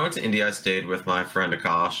 So when I went to India, I stayed with my friend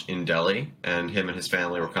Akash in Delhi, and him and his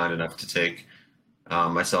family were kind enough to take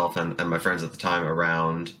myself and my friends at the time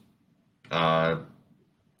around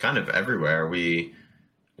kind of everywhere. We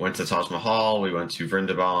went to Taj Mahal, we went to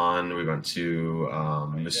Vrindavan, we went to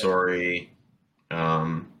Missouri.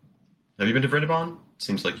 Have you been to Vrindavan?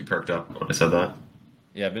 Seems like you perked up when I said that.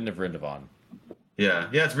 Yeah, I've been to Vrindavan. Yeah,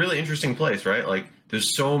 it's a really interesting place, right? Like,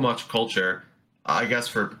 there's so much culture. I guess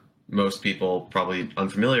for most people probably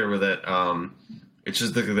unfamiliar with it, it's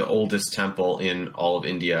just the oldest temple in all of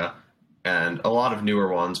India, and a lot of newer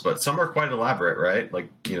ones, but some are quite elaborate, right? Like,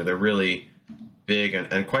 they're really big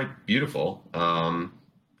and quite beautiful.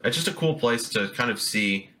 It's just a cool place to kind of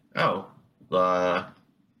see,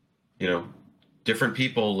 different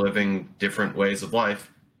people living different ways of life.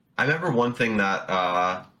 I remember one thing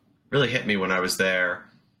that really hit me when I was there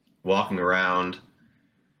walking around.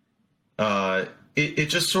 It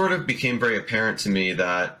just sort of became very apparent to me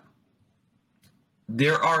that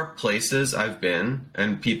there are places I've been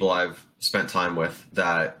and people I've spent time with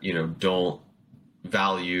that, don't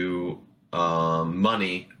value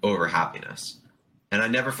money over happiness. And I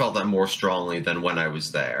never felt that more strongly than when I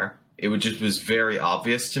was there. It was very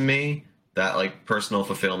obvious to me that like personal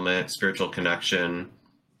fulfillment, spiritual connection,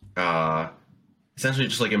 essentially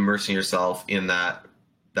just like immersing yourself in that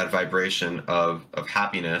vibration of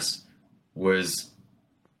happiness was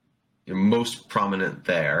most prominent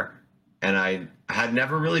there. And I had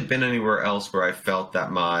never really been anywhere else where I felt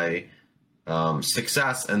that my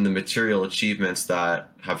success and the material achievements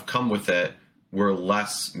that have come with it were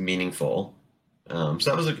less meaningful. So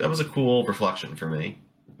that was a cool reflection for me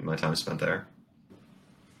in my time spent there.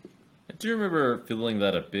 I do remember feeling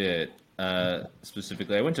that a bit.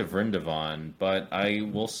 Specifically, I went to Vrindavan, but I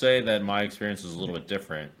will say that my experience was a little bit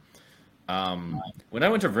different. When I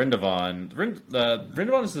went to Vrindavan,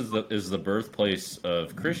 Vrindavan is the birthplace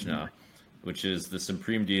of Krishna, which is the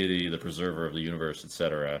supreme deity, the preserver of the universe,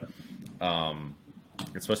 etc.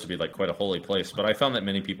 It's supposed to be like quite a holy place, but I found that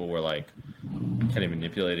many people were like kind of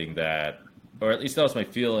manipulating that, or at least that was my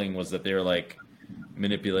feeling, was that they were like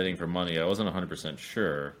manipulating for money. I wasn't 100%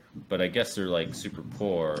 sure, but I guess they're like super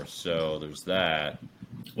poor, so there's that.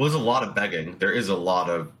 Well, there's a lot of begging. There is a lot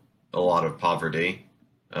of poverty.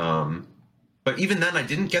 But even then, I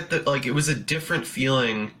didn't get it was a different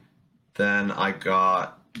feeling than I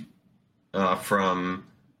got from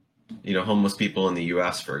homeless people in the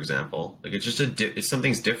U.S., for example. Like, it's just it's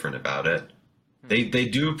something's different about it. They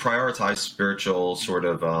do prioritize spiritual sort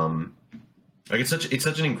of like it's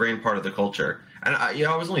such an ingrained part of the culture. And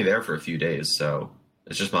I was only there for a few days, so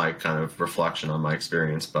it's just my kind of reflection on my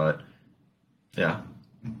experience. But yeah.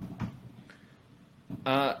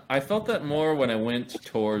 I felt that more when I went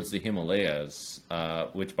towards the Himalayas,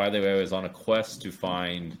 which, by the way, I was on a quest to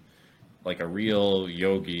find like a real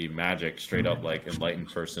yogi, magic, straight up like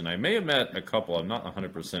enlightened person. I may have met a couple. I'm not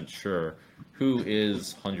 100% sure who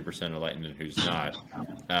is 100% enlightened and who's not.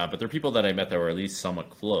 But there are people that I met that were at least somewhat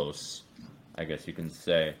close, I guess you can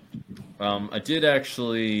say. I did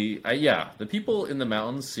actually, the people in the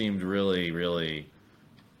mountains seemed really, really,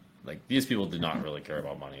 like, these people did not really care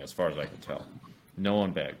about money, as far as I could tell. No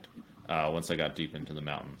one begged once I got deep into the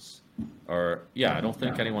mountains. I don't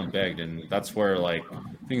think anyone begged, and that's where, like,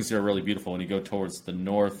 things are really beautiful when you go towards the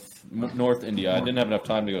north India. I didn't have enough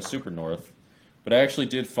time to go super north, but I actually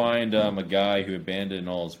did find a guy who abandoned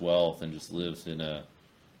all his wealth and just lives in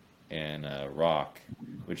a rock,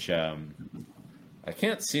 which I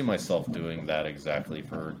can't see myself doing that exactly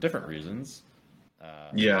for different reasons.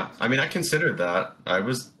 Yeah, I mean, I considered that. I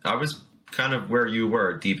was kind of where you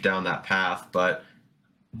were, deep down that path, but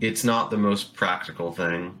it's not the most practical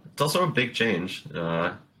thing. It's also a big change.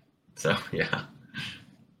 So yeah.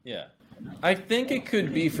 Yeah. I think it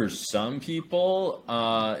could be for some people.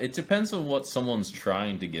 It depends on what someone's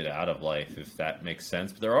trying to get out of life, if that makes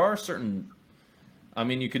sense. But there are certain, I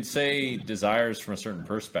mean, you could say desires from a certain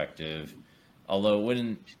perspective, although it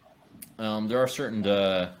wouldn't, there are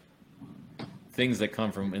certain things that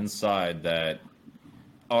come from inside that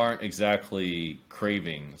aren't exactly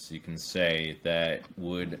cravings, you can say, that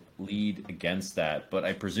would lead against that. But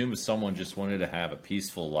I presume if someone just wanted to have a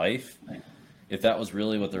peaceful life, if that was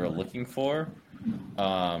really what they were looking for,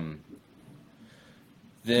 um,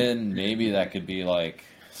 then maybe that could be like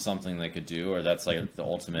something they could do, or that's like the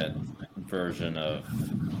ultimate version of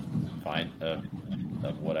fine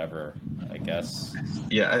of whatever, I guess.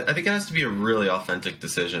 Yeah, I think it has to be a really authentic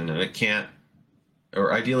decision, and it can't,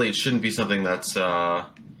 or ideally, it shouldn't be something that's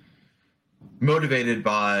motivated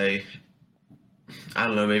by, I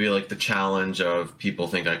don't know, maybe like the challenge of people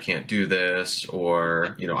think I can't do this,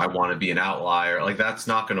 or, you know, I want to be an outlier. Like, that's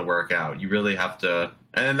not going to work out. You really have to,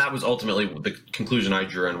 and that was ultimately the conclusion I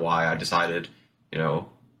drew and why I decided, you know,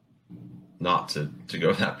 not to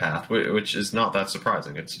go that path, which is not that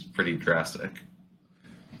surprising. It's pretty drastic.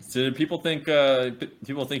 So did people think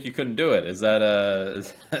you couldn't do it?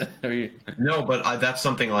 Are you, No, but that's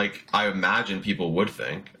something like I imagine people would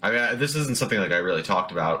think. I mean, this isn't something like I really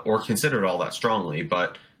talked about or considered all that strongly,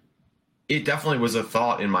 but it definitely was a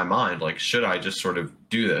thought in my mind. Like, should I just sort of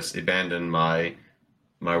do this, abandon my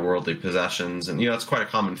worldly possessions? And you know, it's quite a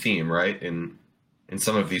common theme, right? In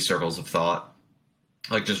some of these circles of thought,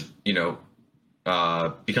 like just becoming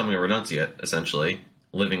a renunciate, essentially,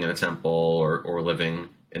 living in a temple or living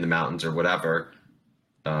in the mountains or whatever.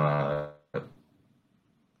 Yeah,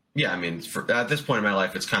 I mean, at this point in my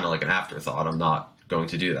life, it's kind of like an afterthought. I'm not going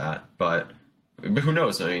to do that, but who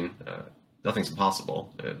knows? I mean, nothing's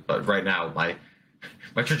impossible. But right now, my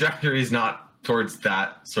trajectory is not towards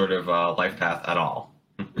that sort of life path at all.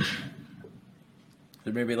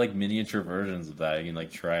 there may be like miniature versions of that. You can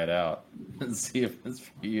like try it out and see if it's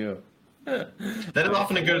for you. That is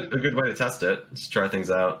often a good way to test it. Just try things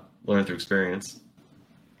out, learn through experience.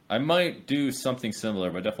 I might do something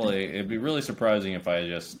similar, but definitely it'd be really surprising if I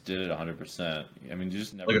just did it 100%. I mean, you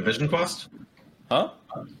just never Like a know. vision quest? Huh?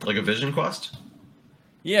 Like a vision quest?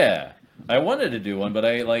 Yeah, I wanted to do one, but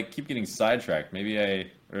I like keep getting sidetracked. Or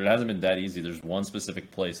it hasn't been that easy. There's one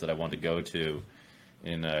specific place that I want to go to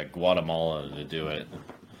in Guatemala to do it.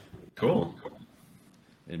 Cool.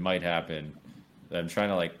 It might happen. I'm trying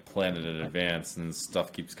to like plan it in advance, and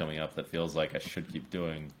stuff keeps coming up that feels like I should keep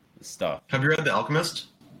doing stuff. Have you read The Alchemist?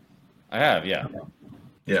 I have, yeah.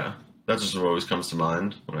 Yeah, that's just what always comes to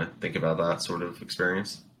mind when I think about that sort of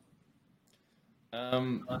experience.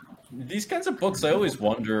 These kinds of books, I always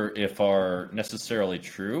wonder if are necessarily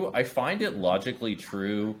true. I find it logically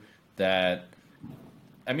true that,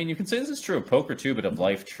 I mean, you can say this is true of poker too, but of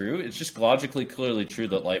life true. It's just logically clearly true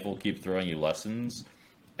that life will keep throwing you lessons,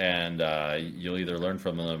 and you'll either learn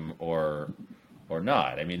from them or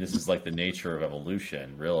not. I mean, this is like the nature of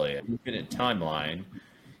evolution, really. In a timeline,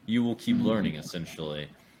 you will keep learning essentially,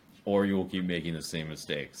 or you will keep making the same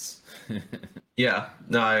mistakes. Yeah,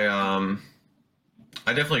 no,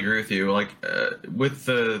 I definitely agree with you. Like with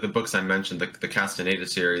the books I mentioned, the Castaneda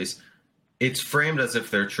series, it's framed as if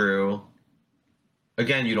they're true.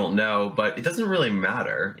 Again, you don't know, but it doesn't really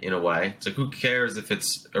matter in a way. It's like, who cares if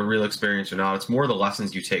it's a real experience or not? It's more the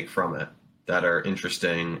lessons you take from it that are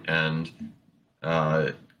interesting and,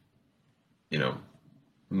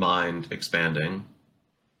 mind expanding.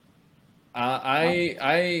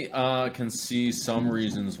 I can see some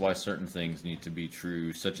reasons why certain things need to be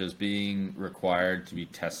true, such as being required to be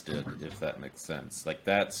tested, if that makes sense. Like,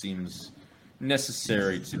 that seems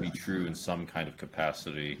necessary to be true in some kind of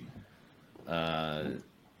capacity.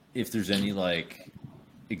 If there's any, like,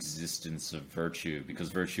 existence of virtue, because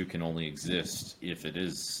virtue can only exist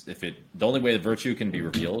the only way that virtue can be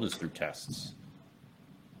revealed is through tests.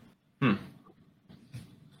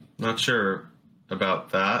 Not sure about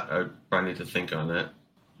that. I probably need to think on it.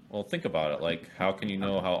 Well, think about it. Like, how can you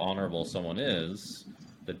know how honorable someone is,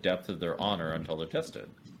 the depth of their honor, until they're tested?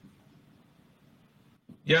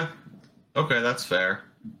 Yeah. Okay, that's fair.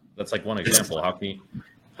 That's like one example. How can you...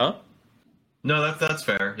 Huh? No, that's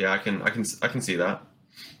fair. Yeah, I can see that.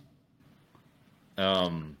 I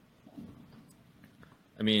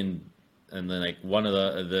mean, and then like one of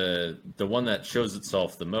the one that shows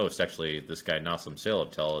itself the most, actually, this guy Nassim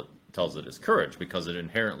Taleb tells it is courage, because it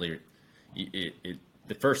inherently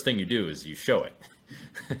the first thing you do is you show it.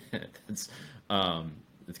 It's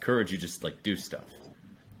with courage, you just like do stuff.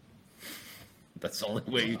 That's the only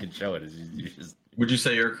way you can show it is you just. Would you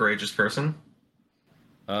say you're a courageous person?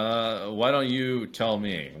 Why don't you tell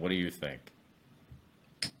me? What do you think?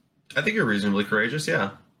 I think you're reasonably courageous.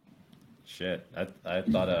 Yeah. Shit, I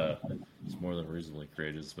thought it's more than reasonably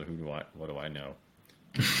courageous, but what do I know?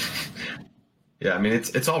 Yeah, I mean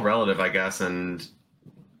it's all relative, I guess, and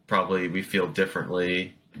probably we feel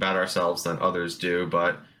differently about ourselves than others do,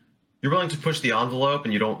 but you're willing to push the envelope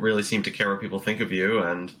and you don't really seem to care what people think of you,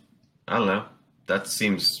 and I don't know. That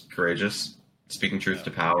seems courageous. Speaking truth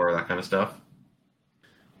to power, that kind of stuff.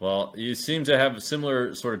 Well, you seem to have a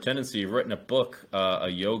similar sort of tendency. You've written a book, A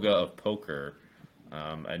Yoga of Poker.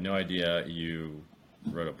 I had no idea you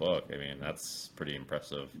wrote a book. I mean, that's pretty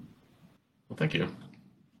impressive. Well, thank you.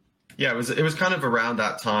 Yeah, it was kind of around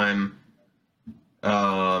that time.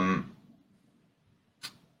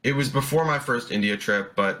 It was before my first India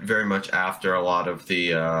trip, but very much after a lot of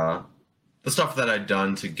the stuff that I'd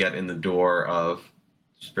done to get in the door of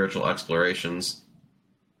spiritual explorations,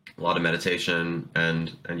 a lot of meditation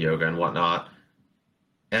and yoga and whatnot.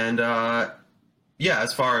 And yeah,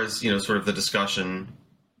 as far as sort of the discussion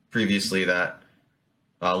previously that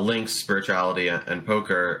links spirituality and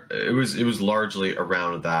poker, it was largely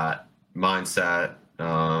around that mindset,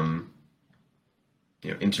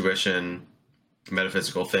 intuition,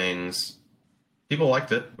 metaphysical things. People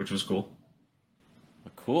liked it, which was cool.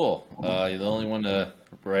 Cool. You're the only one to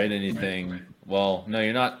write anything. Well, no,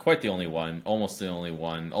 you're not quite the only one. Almost the only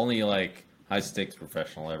one. Only like high stakes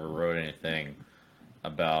professional ever wrote anything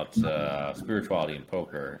about spirituality and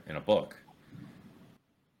poker in a book.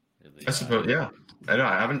 Really, I suppose, yeah. I know.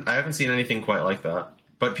 I haven't seen anything quite like that.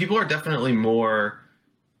 But people are definitely more,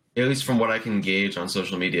 at least from what I can gauge on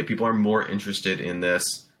social media, people are more interested in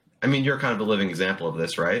this. I mean, you're kind of a living example of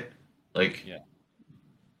this, right? Like,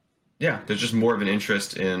 yeah, there's just more of an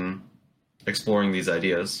interest in exploring these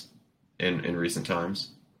ideas in recent times.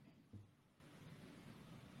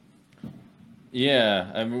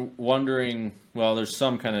 Yeah, I'm wondering. Well, there's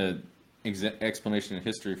some kind of explanation in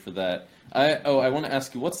history for that. I want to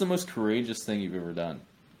ask you, what's the most courageous thing you've ever done?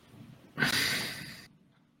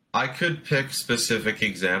 I could pick specific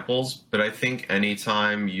examples, but I think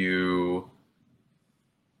anytime you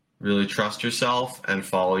really trust yourself and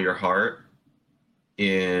follow your heart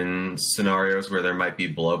in scenarios where there might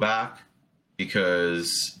be blowback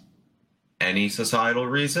because any societal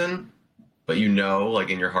reason, but like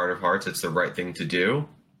in your heart of hearts, it's the right thing to do.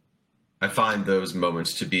 I find those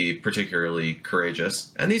moments to be particularly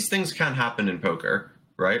courageous. And these things can happen in poker,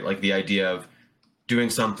 right? Like the idea of doing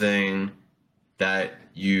something that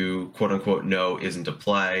you quote unquote know isn't a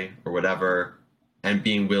play or whatever, and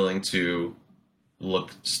being willing to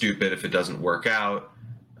look stupid if it doesn't work out.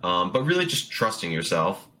 But really just trusting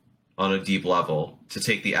yourself on a deep level to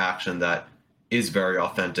take the action that is very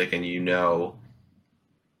authentic and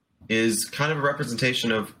is kind of a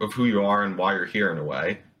representation of who you are and why you're here in a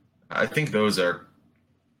way. I think those are,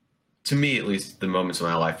 to me at least, the moments in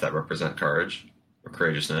my life that represent courage or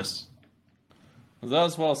courageousness. Well, that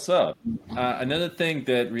was well said. Another thing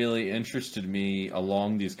that really interested me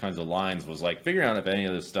along these kinds of lines was like figuring out if any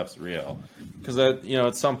of this stuff's real. Because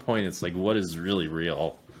at some point it's like, what is really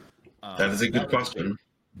real? That is a good question.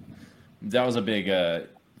 That was a big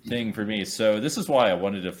thing for me. So this is why I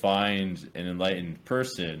wanted to find an enlightened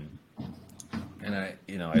person. And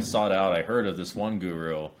I sought out, I heard of this one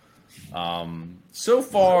guru. So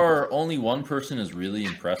far, only one person has really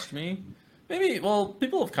impressed me.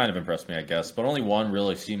 People have kind of impressed me, I guess, but only one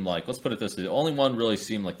really seemed like, let's put it this way, only one really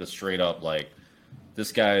seemed like the straight up, like,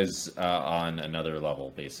 this guy's on another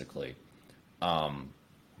level, basically.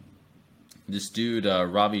 This dude,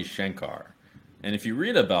 Ravi Shankar. And if you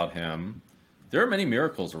read about him, there are many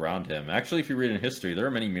miracles around him. Actually, if you read in history, there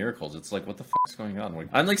are many miracles. It's like, what the fuck's going on?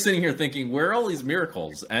 I'm like sitting here thinking, where are all these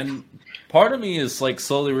miracles? And part of me is like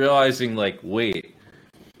slowly realizing, like, wait,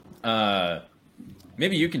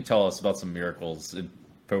 maybe you can tell us about some miracles in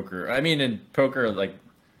poker. I mean, in poker, like,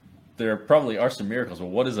 there probably are some miracles, but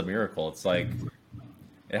what is a miracle? It's like,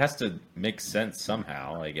 it has to make sense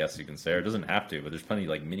somehow, I guess you can say. Or it doesn't have to, but there's plenty,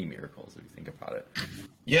 like, mini miracles if you think about it.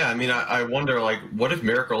 Yeah, I mean, I wonder, like, what if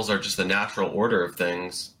miracles are just the natural order of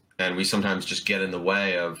things, and we sometimes just get in the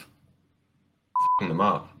way of f***ing them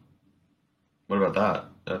up? What about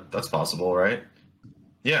that? That's possible, right?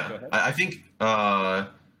 Yeah, I think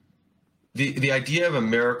the idea of a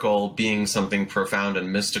miracle being something profound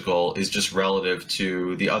and mystical is just relative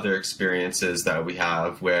to the other experiences that we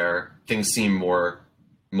have where things seem more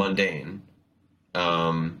mundane.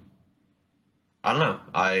 I don't know.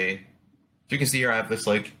 you can see here, I have this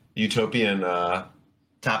like utopian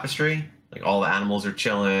tapestry. Like all the animals are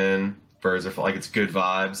chilling, birds are like it's good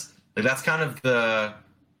vibes. Like that's kind of the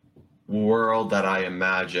world that I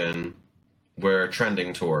imagine we're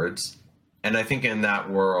trending towards. And I think in that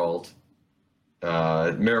world,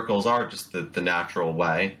 miracles are just the natural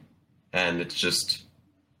way, and it's just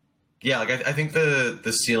yeah. Like I think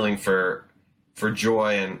the ceiling for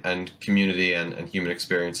joy and community and human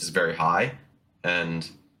experience is very high, and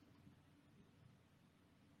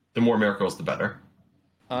the more miracles, the better.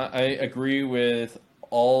 I agree with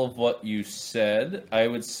all of what you said. I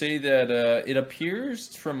would say that it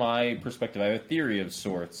appears, from my perspective, I have a theory of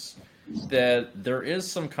sorts, that there is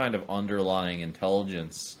some kind of underlying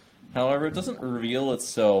intelligence. However, it doesn't reveal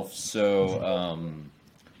itself, so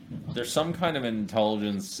there's some kind of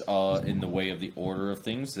intelligence in the way of the order of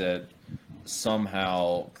things that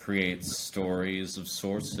somehow creates stories of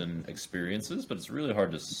sorts and experiences, but it's really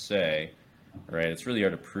hard to say, right? It's really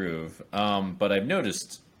hard to prove. But I've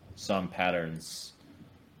noticed some patterns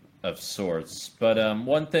of sorts. But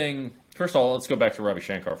one thing, first of all, let's go back to Ravi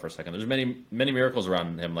Shankar for a second. There's many miracles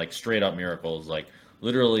around him, like straight up miracles, like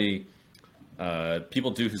literally.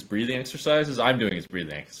 People do his breathing exercises. I'm doing his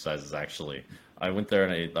breathing exercises, actually. I went there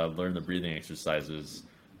and I learned the breathing exercises,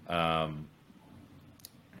 and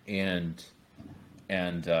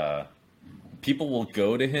people will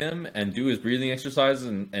go to him and do his breathing exercises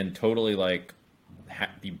and totally like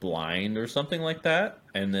be blind or something like that,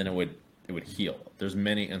 and then it would heal. There's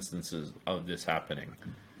many instances of this happening.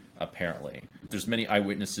 Apparently, there's many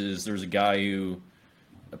eyewitnesses. There's a guy who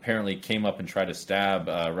apparently came up and tried to stab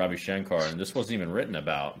Ravi Shankar, and this wasn't even written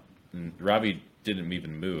about. And Ravi didn't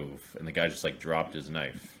even move, and the guy just like dropped his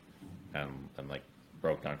knife and like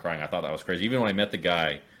broke down crying. I thought that was crazy. Even when I met the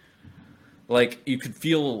guy, like you could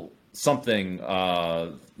feel something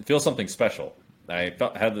special. Had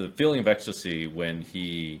the feeling of ecstasy when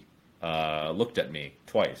he looked at me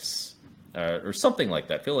twice, or something like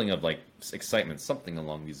that. Feeling of like excitement, something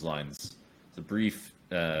along these lines. It's a brief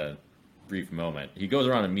moment. He goes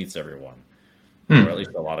around and meets everyone, or at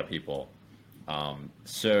least a lot of people.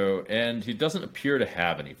 And he doesn't appear to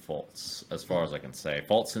have any faults, as far as I can say.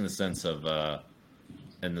 Faults in the sense of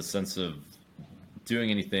doing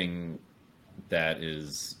anything that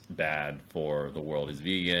is bad for the world. He's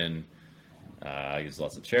vegan. He gives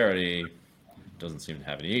lots of charity. Doesn't seem to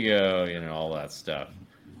have an ego. All that stuff.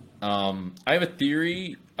 I have a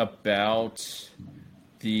theory about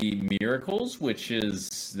the miracles, which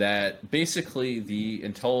is that basically the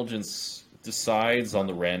intelligence decides on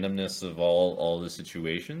the randomness of all the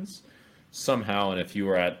situations somehow, and if you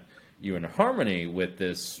are in harmony with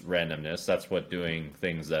this randomness, that's what doing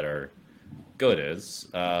things that are good is,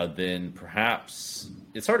 then perhaps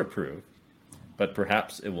it's hard to prove, but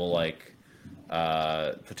perhaps it will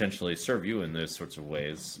potentially serve you in those sorts of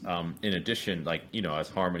ways. In addition, as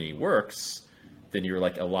harmony works, then you're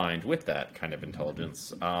aligned with that kind of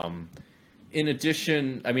intelligence. In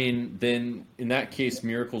addition, then in that case,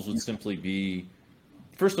 miracles would simply be,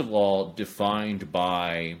 first of all, defined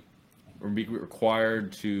by, or be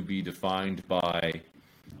required to be defined by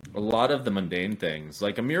a lot of the mundane things.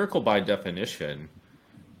 Like a miracle by definition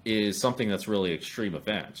is something that's really extreme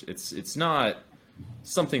event. It's not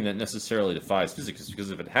something that necessarily defies physics,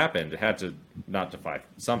 because if it happened, it had to not defy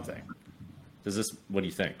something. What do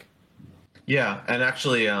you think? Yeah, and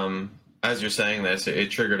actually, as you're saying this,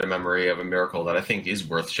 it triggered a memory of a miracle that I think is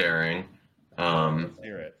worth sharing. Let's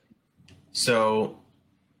hear it. So,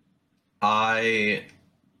 I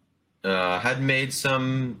had made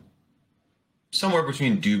somewhere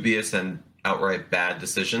between dubious and outright bad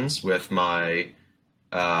decisions with my,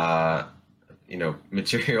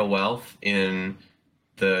 material wealth in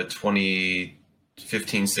the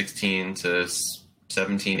 2015-16 to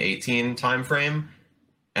 17-18 timeframe.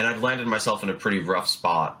 And I'd landed myself in a pretty rough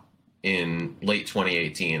spot in late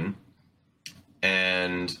 2018.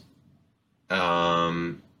 And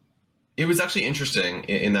it was actually interesting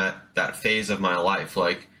in that phase of my life.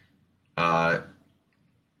 One, on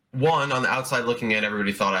the outside looking in,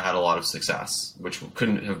 everybody thought I had a lot of success, which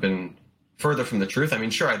couldn't have been further from the truth.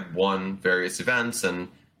 Sure, I'd won various events and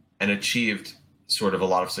achieved sort of a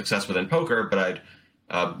lot of success within poker, but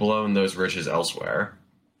I'd blown those riches elsewhere,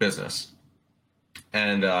 business.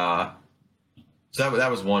 And so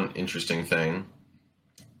that was one interesting thing.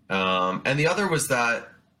 And the other was that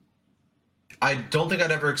I don't think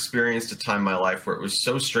I'd ever experienced a time in my life where it was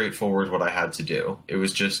so straightforward what I had to do. It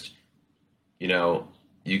was just, you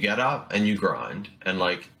get up and you grind. And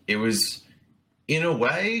it was, in a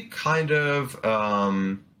way, kind of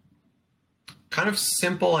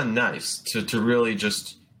simple and nice to really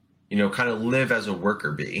just, kind of live as a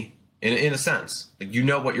worker bee. in a sense. Like, you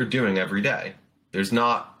know what you're doing every day. There's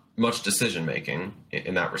not much decision making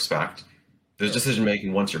in that respect. There's decision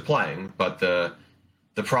making once you're playing, but the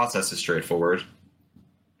process is straightforward.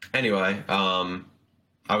 Anyway,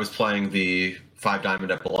 I was playing the Five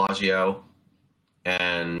Diamond at Bellagio,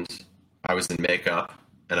 and I was in makeup,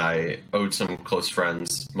 and I owed some close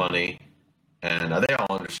friends money, and they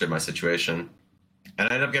all understood my situation. And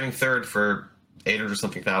I ended up getting third for 800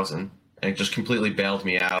 something thousand, and it just completely bailed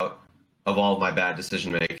me out of all of my bad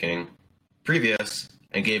decision making previous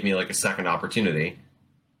and gave me like a second opportunity.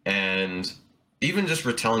 And even just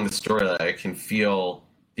retelling the story, like, I can feel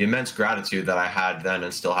the immense gratitude that I had then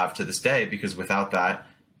and still have to this day, because without that,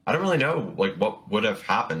 I don't really know like what would have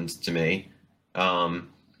happened to me. And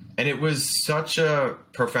it was such a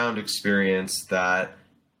profound experience that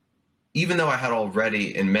even though I had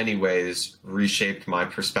already in many ways reshaped my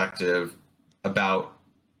perspective about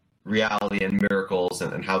reality and miracles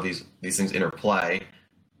and how these things interplay,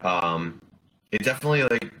 it definitely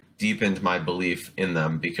like deepened my belief in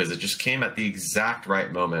them, because it just came at the exact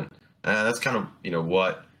right moment. And that's kind of,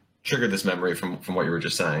 what triggered this memory from what you were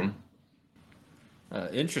just saying.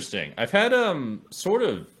 Interesting. I've had sort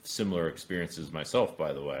of similar experiences myself,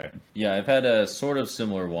 by the way. Yeah, I've had sort of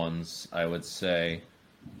similar ones, I would say.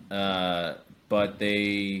 But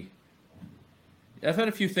I've had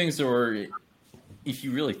a few things that were, if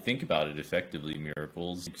you really think about it, effectively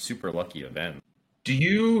miracles. Super lucky event. Do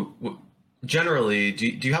you generally do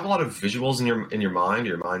you have a lot of visuals in your mind,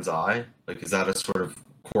 your mind's eye? Like, is that a sort of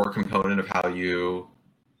core component of how you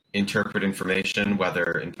interpret information,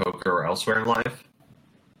 whether in poker or elsewhere in life?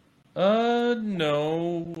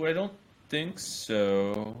 No, I don't think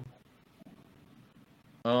so.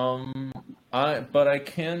 But I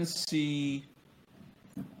can see.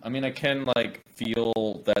 I mean, I can like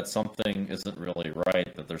feel that something isn't really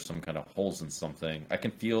right, that there's some kind of holes in something. I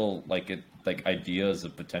can feel like ideas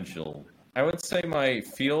of potential. I would say my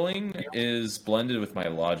feeling is blended with my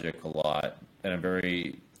logic a lot, and I'm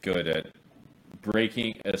very good at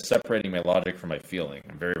separating my logic from my feeling.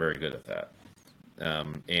 I'm very, very good at that.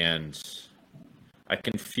 And I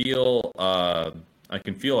can feel,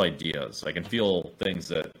 ideas. I can feel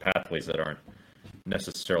pathways that aren't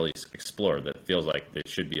necessarily explored, that feels like they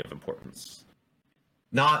should be of importance.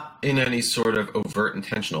 Not in any sort of overt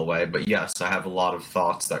intentional way, but yes, I have a lot of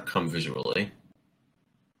thoughts that come visually.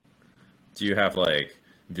 Do you have like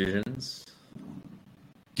visions?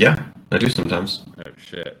 Yeah, I do sometimes. Oh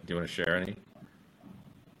shit! Do you want to share any?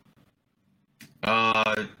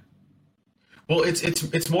 Well,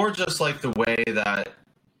 it's more just like the way that,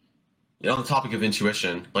 on the topic of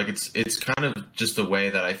intuition, like it's kind of just the way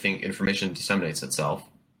that I think information disseminates itself.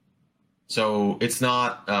 So it's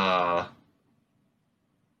not. I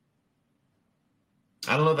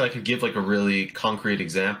don't know that I could give like a really concrete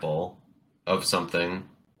example of something.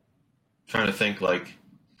 Trying to think like,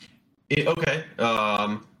 okay,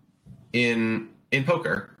 in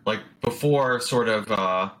poker, like before sort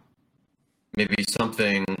of maybe some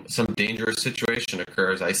dangerous situation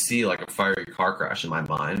occurs, I see like a fiery car crash in my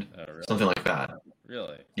mind, Really? something like that.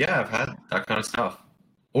 Really? Yeah, I've had that kind of stuff.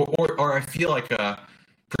 Or I feel like a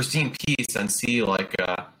pristine peace and see like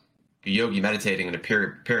a yogi meditating in a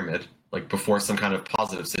pyramid, like before some kind of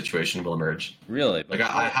positive situation will emerge. Really? Like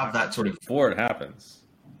I have that sort of. Before it happens.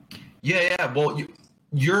 Yeah. Well,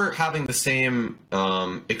 you're having the same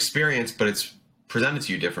experience, but it's presented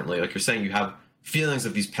to you differently. Like you're saying, you have feelings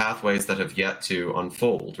of these pathways that have yet to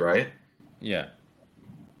unfold, right? Yeah.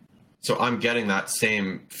 So I'm getting that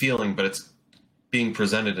same feeling, but it's being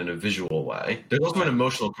presented in a visual way. There's also an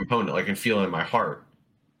emotional component, like I can feel it in my heart.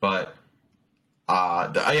 But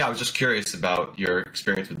I was just curious about your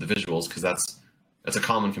experience with the visuals, because that's a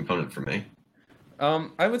common component for me.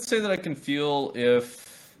 I would say that I can feel if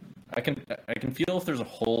there's a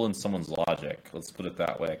hole in someone's logic. Let's put it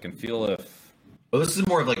that way. I can feel if. Well, this is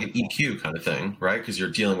more of like an EQ kind of thing, right? Because you're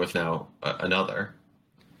dealing with now another.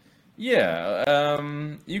 Yeah,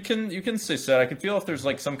 you can say so. I can feel if there's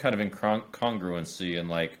like some kind of incongruency in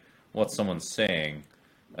like what someone's saying.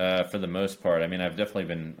 For the most part, I mean, I've definitely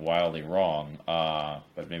been wildly wrong,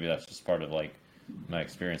 but maybe that's just part of like my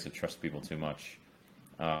experience to trust people too much.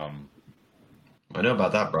 I know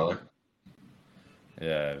about that, brother.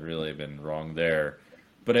 Yeah, I've really been wrong there.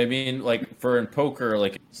 But I mean, like for in poker,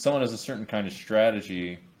 like someone has a certain kind of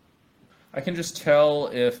strategy. I can just tell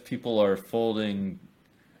if people are folding,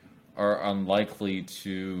 are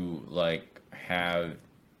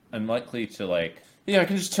yeah, I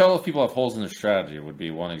can just tell if people have holes in their strategy would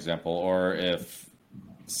be one example, or if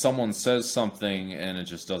someone says something and it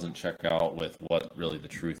just doesn't check out with what really the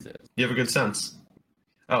truth is. You have a good sense.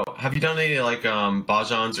 Oh, have you done any like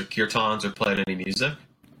bhajans or kirtans or played any music?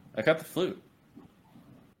 I got the flute.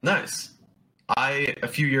 Nice. I a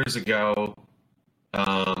few years ago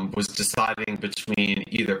was deciding between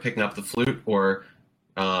either picking up the flute or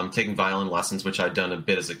taking violin lessons, which I'd done a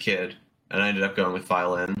bit as a kid, and I ended up going with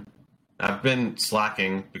violin. I've been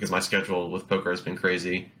slacking because my schedule with poker has been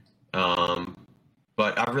crazy, but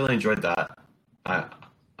I've really enjoyed that. I,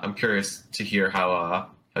 I'm curious to hear how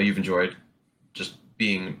you've enjoyed just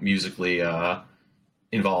being musically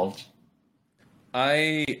involved.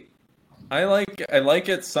 I I like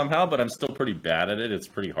it somehow, but I'm still pretty bad at it. It's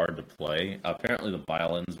pretty hard to play. Apparently, the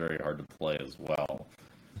violin's very hard to play as well.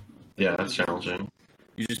 Yeah, that's challenging.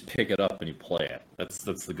 You just pick it up and you play it. That's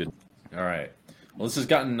the good. All right. Well, this has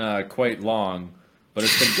gotten quite long, but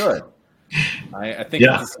it's been good. I think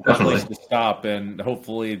Yeah, this is a good place definitely. to stop, and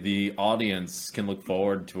hopefully the audience can look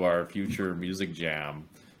forward to our future music jam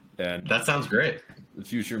and That sounds great. the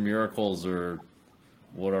future miracles or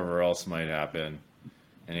whatever else might happen.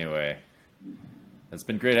 Anyway, it's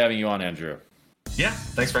been great having you on, Andrew. Yeah,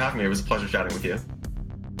 thanks for having me. It was a pleasure chatting with you.